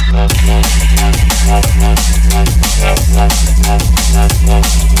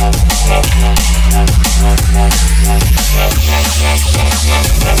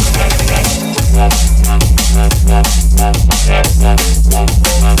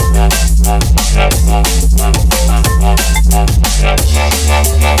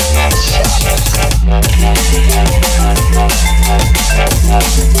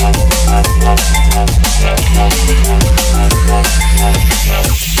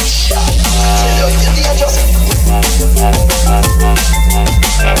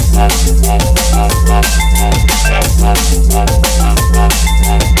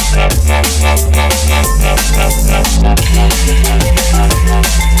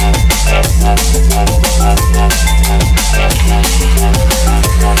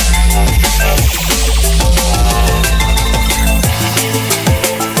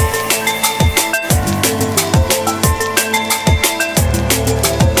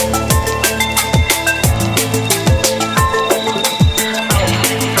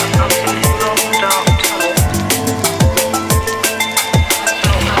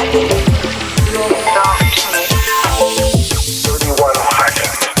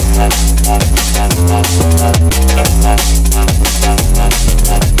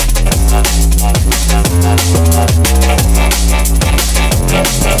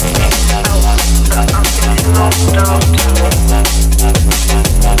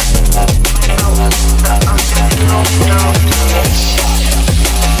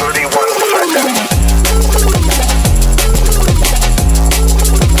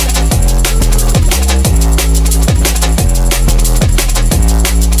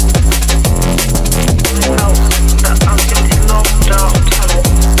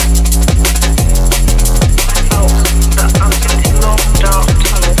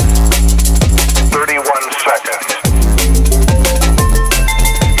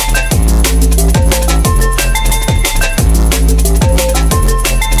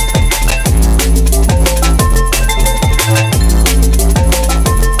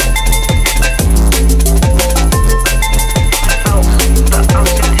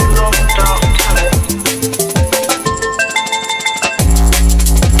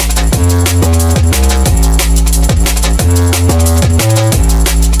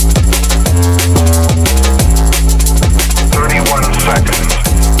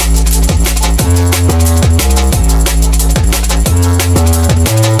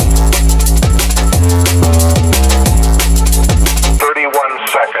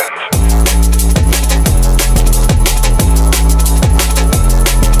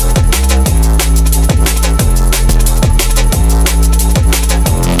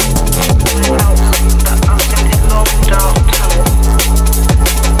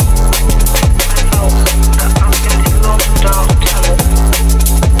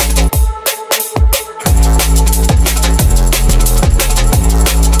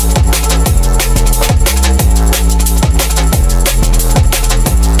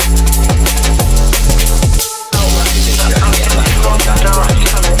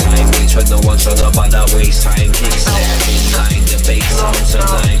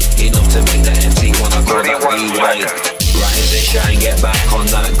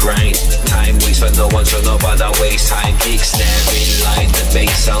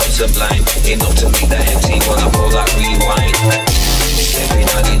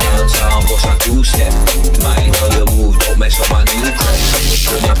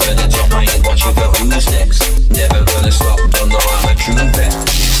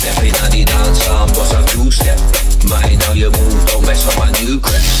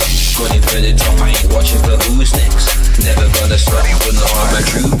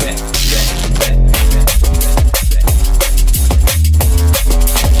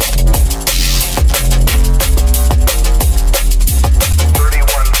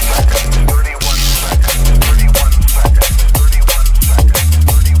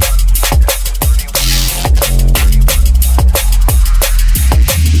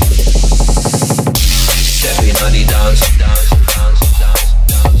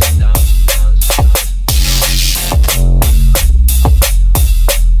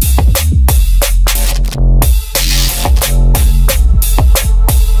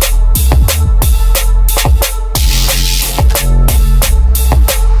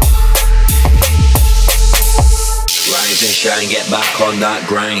 on that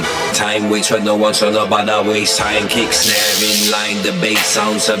grind. Time waits for no one, so nobody waste time. Kick, snare, in line, the bass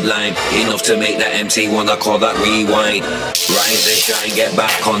sounds sublime. Enough to make that MC wanna call that rewind. Rise and shine, get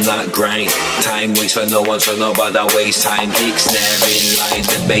back on that grind. Time waits for no one, so nobody waste time. Kick, snare, in line,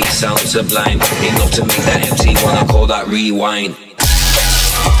 the bass sounds sublime. Enough to make that MC wanna call that rewind.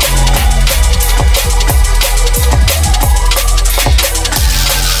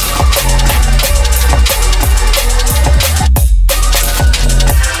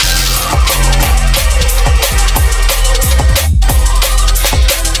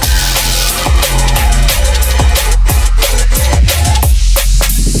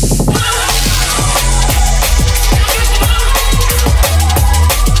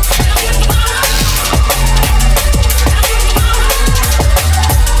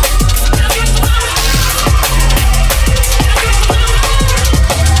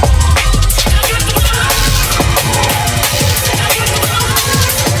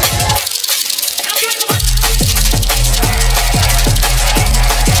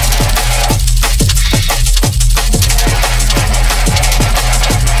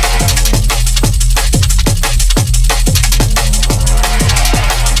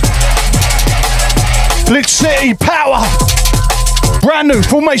 Lick City Power. Brand new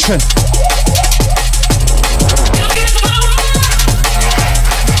formation.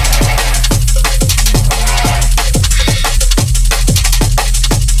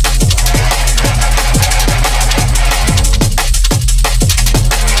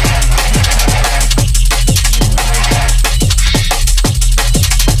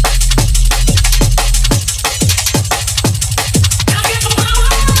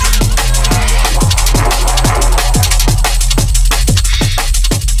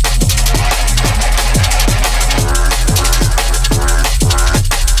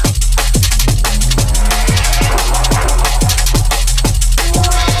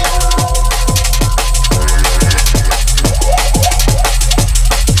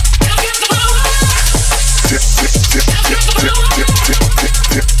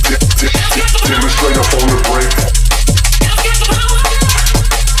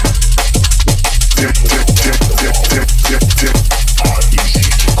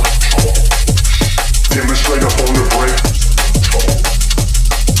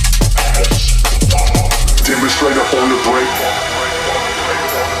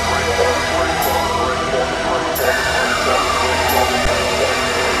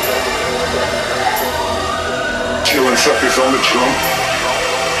 Suckers on the drum.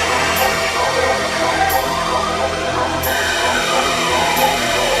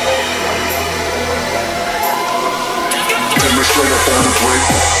 Demonstrate up on the break.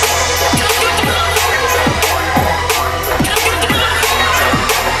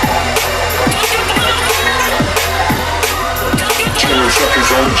 Killing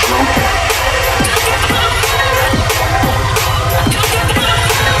suckers on the drum.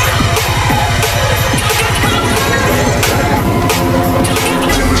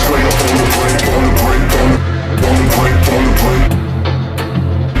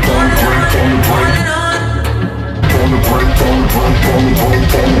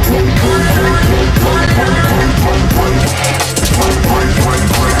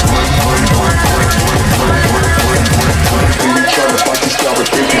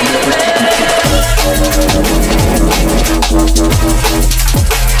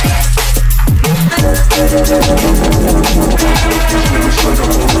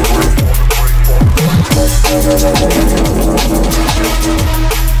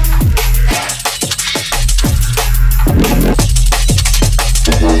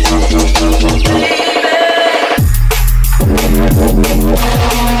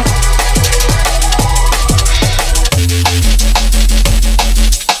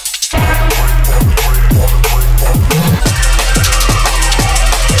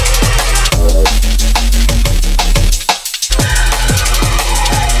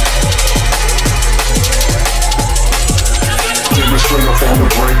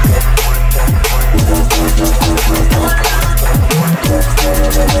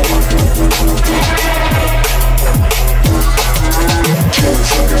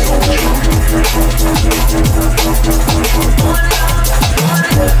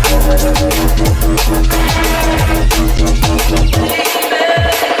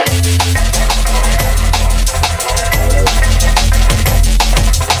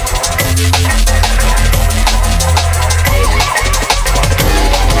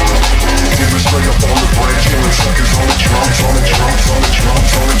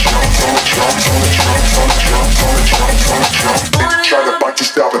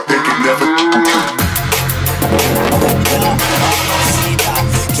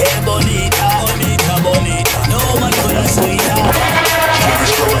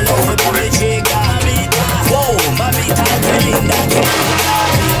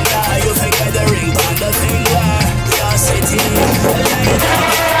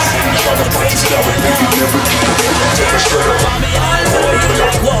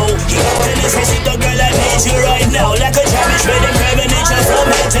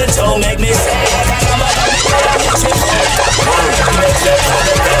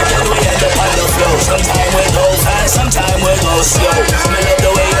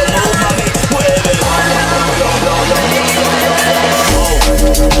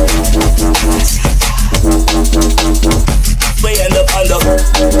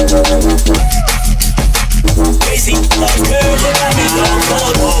 Crazy, that girl, you got me going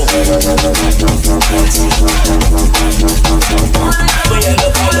cold. When you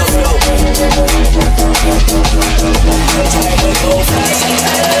look on the floor, time to go fast and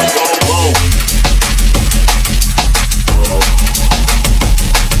time to go boom.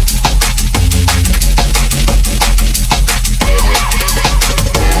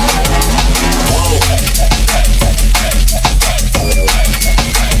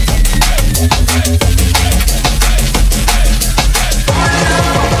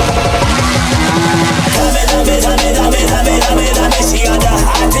 She got the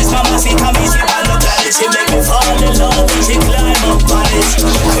hottest mamacita, me she on the planet. She make me fall in love when she climb up on it.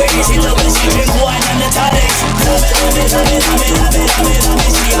 Crazy love when she drink wine and the tonics. She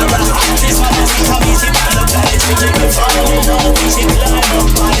got the hottest mamacita, me she on the planet. She make me fall in love when she climb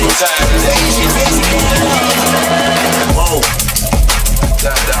up on it. Crazy, crazy love. Whoa.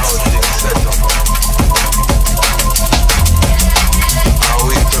 That was the setup. How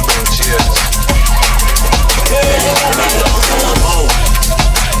we can bring cheers.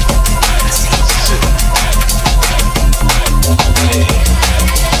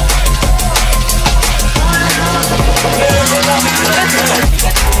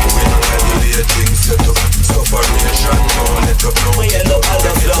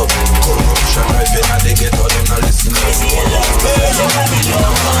 Corruption, I've been at the ghetto, them not listening.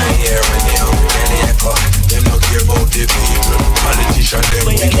 Them not care about the people. Politicians, them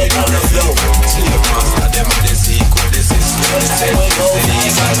wicked on the flow. Slave master, them are the sequel, the system, the sentence, the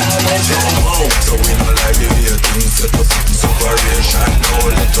legal. So we don't like the way things set up. Separation,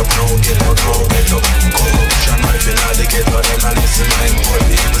 no let up, no get up, no get up. Corruption, I've been at the ghetto, them not listening. What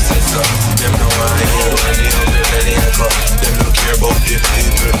people say so, them no want to hear when they have the belly echo. Them not care about the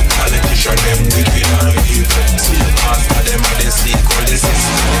people. Politicians, them wicked on the evil. Slave master, them are the sequel, the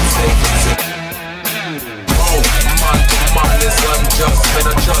system, the sentence. Man to man is unjust. Men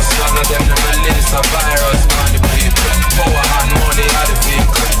are just none of them. They release a virus on the people. Power and money are the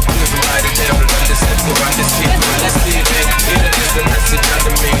vehicle. Driven by the devil and deceptive and deceitful. Deceiving, hidden is the message and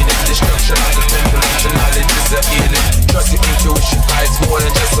the meaning. Destruction of the temple, knowledge is the healing. Trust your intuition, it's more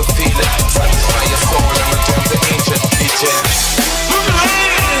than just a feeling. Satisfy your soul and return to ancient teachings.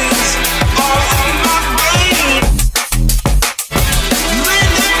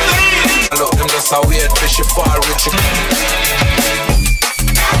 Look, them just a weird fishy fall rich.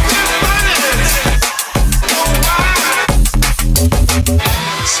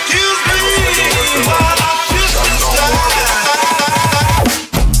 Excuse me while I kiss the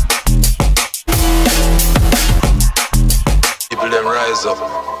people them rise up.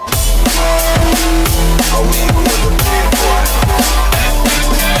 How we gonna play, boy?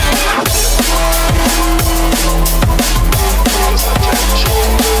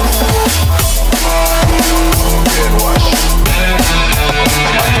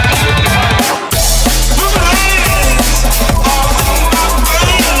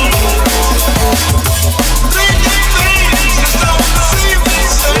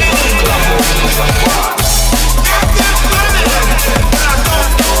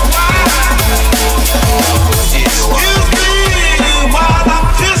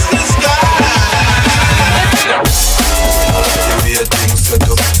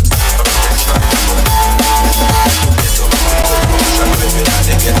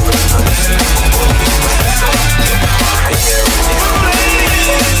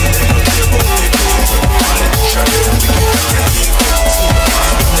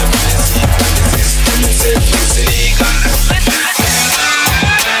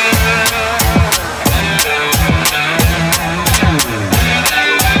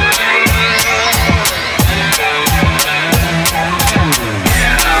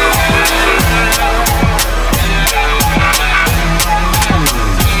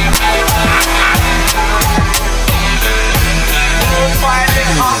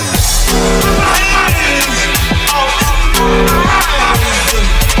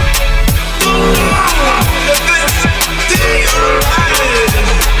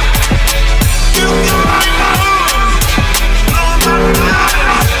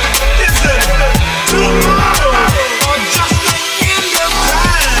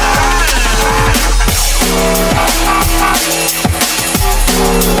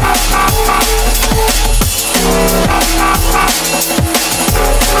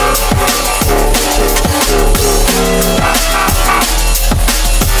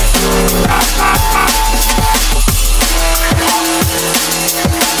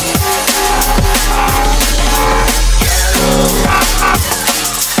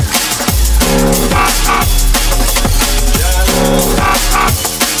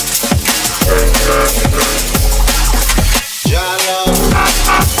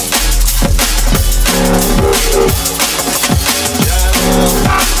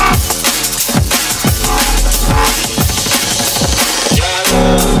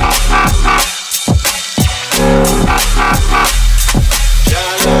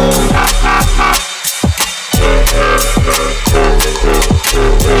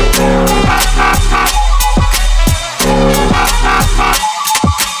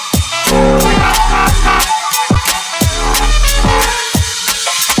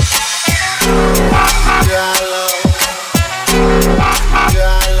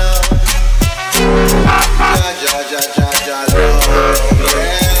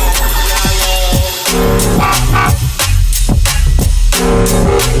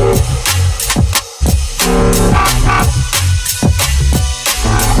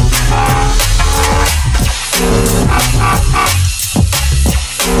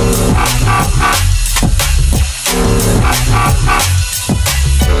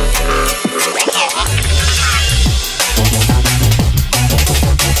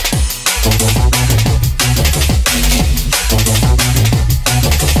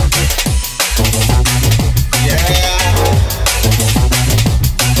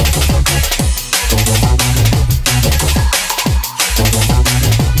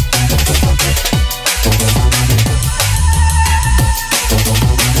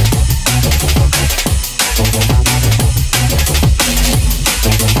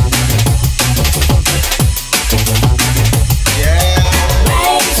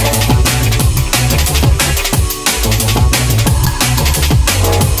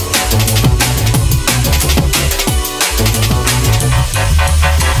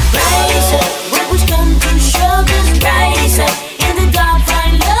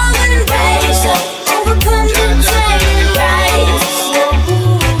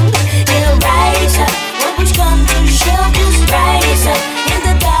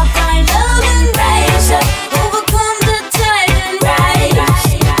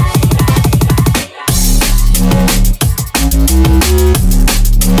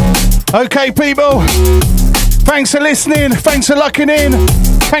 Okay, people. Thanks for listening. Thanks for locking in.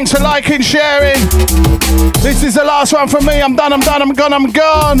 Thanks for liking, sharing. This is the last one from me. I'm done. I'm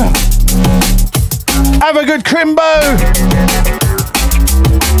gone. Have a good Crimbo.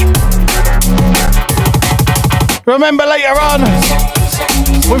 Remember later on,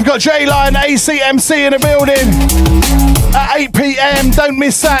 we've got J-Line ACMC in the building at 8 PM. Don't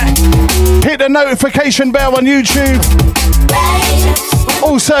miss that. Hit the notification bell on YouTube.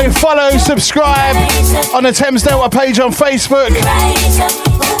 Also follow, subscribe on the Thames Delta page on Facebook.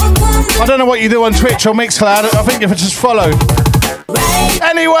 I don't know what you do on Twitch or Mixcloud. I think if you just follow.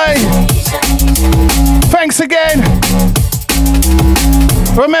 Anyway, thanks again.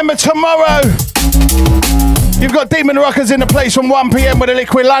 Remember tomorrow, you've got Demon Rockers in the place from 1 PM with a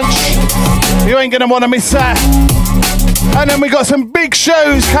liquid lunch. You ain't gonna wanna miss that. And then we got some big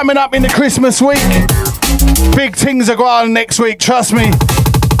shows coming up in the Christmas week. Big things are going on next week, trust me.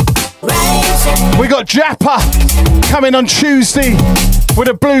 We got Jappa coming on Tuesday with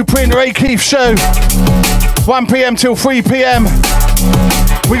a Blueprint Ray Keith show. 1 PM till 3 PM.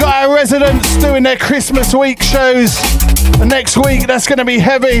 We got our residents doing their Christmas week shows. And next week, that's going to be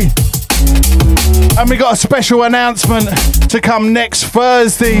heavy. And we got a special announcement to come next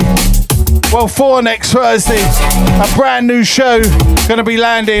Thursday. Well, for next Thursday, a brand new show going to be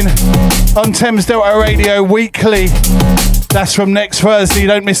landing on Thames Delta Radio weekly. That's from next Thursday,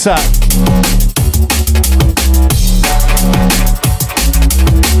 don't miss that.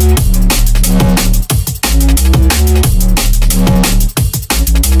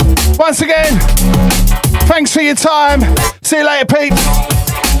 Once again, thanks for your time. See you later, peeps.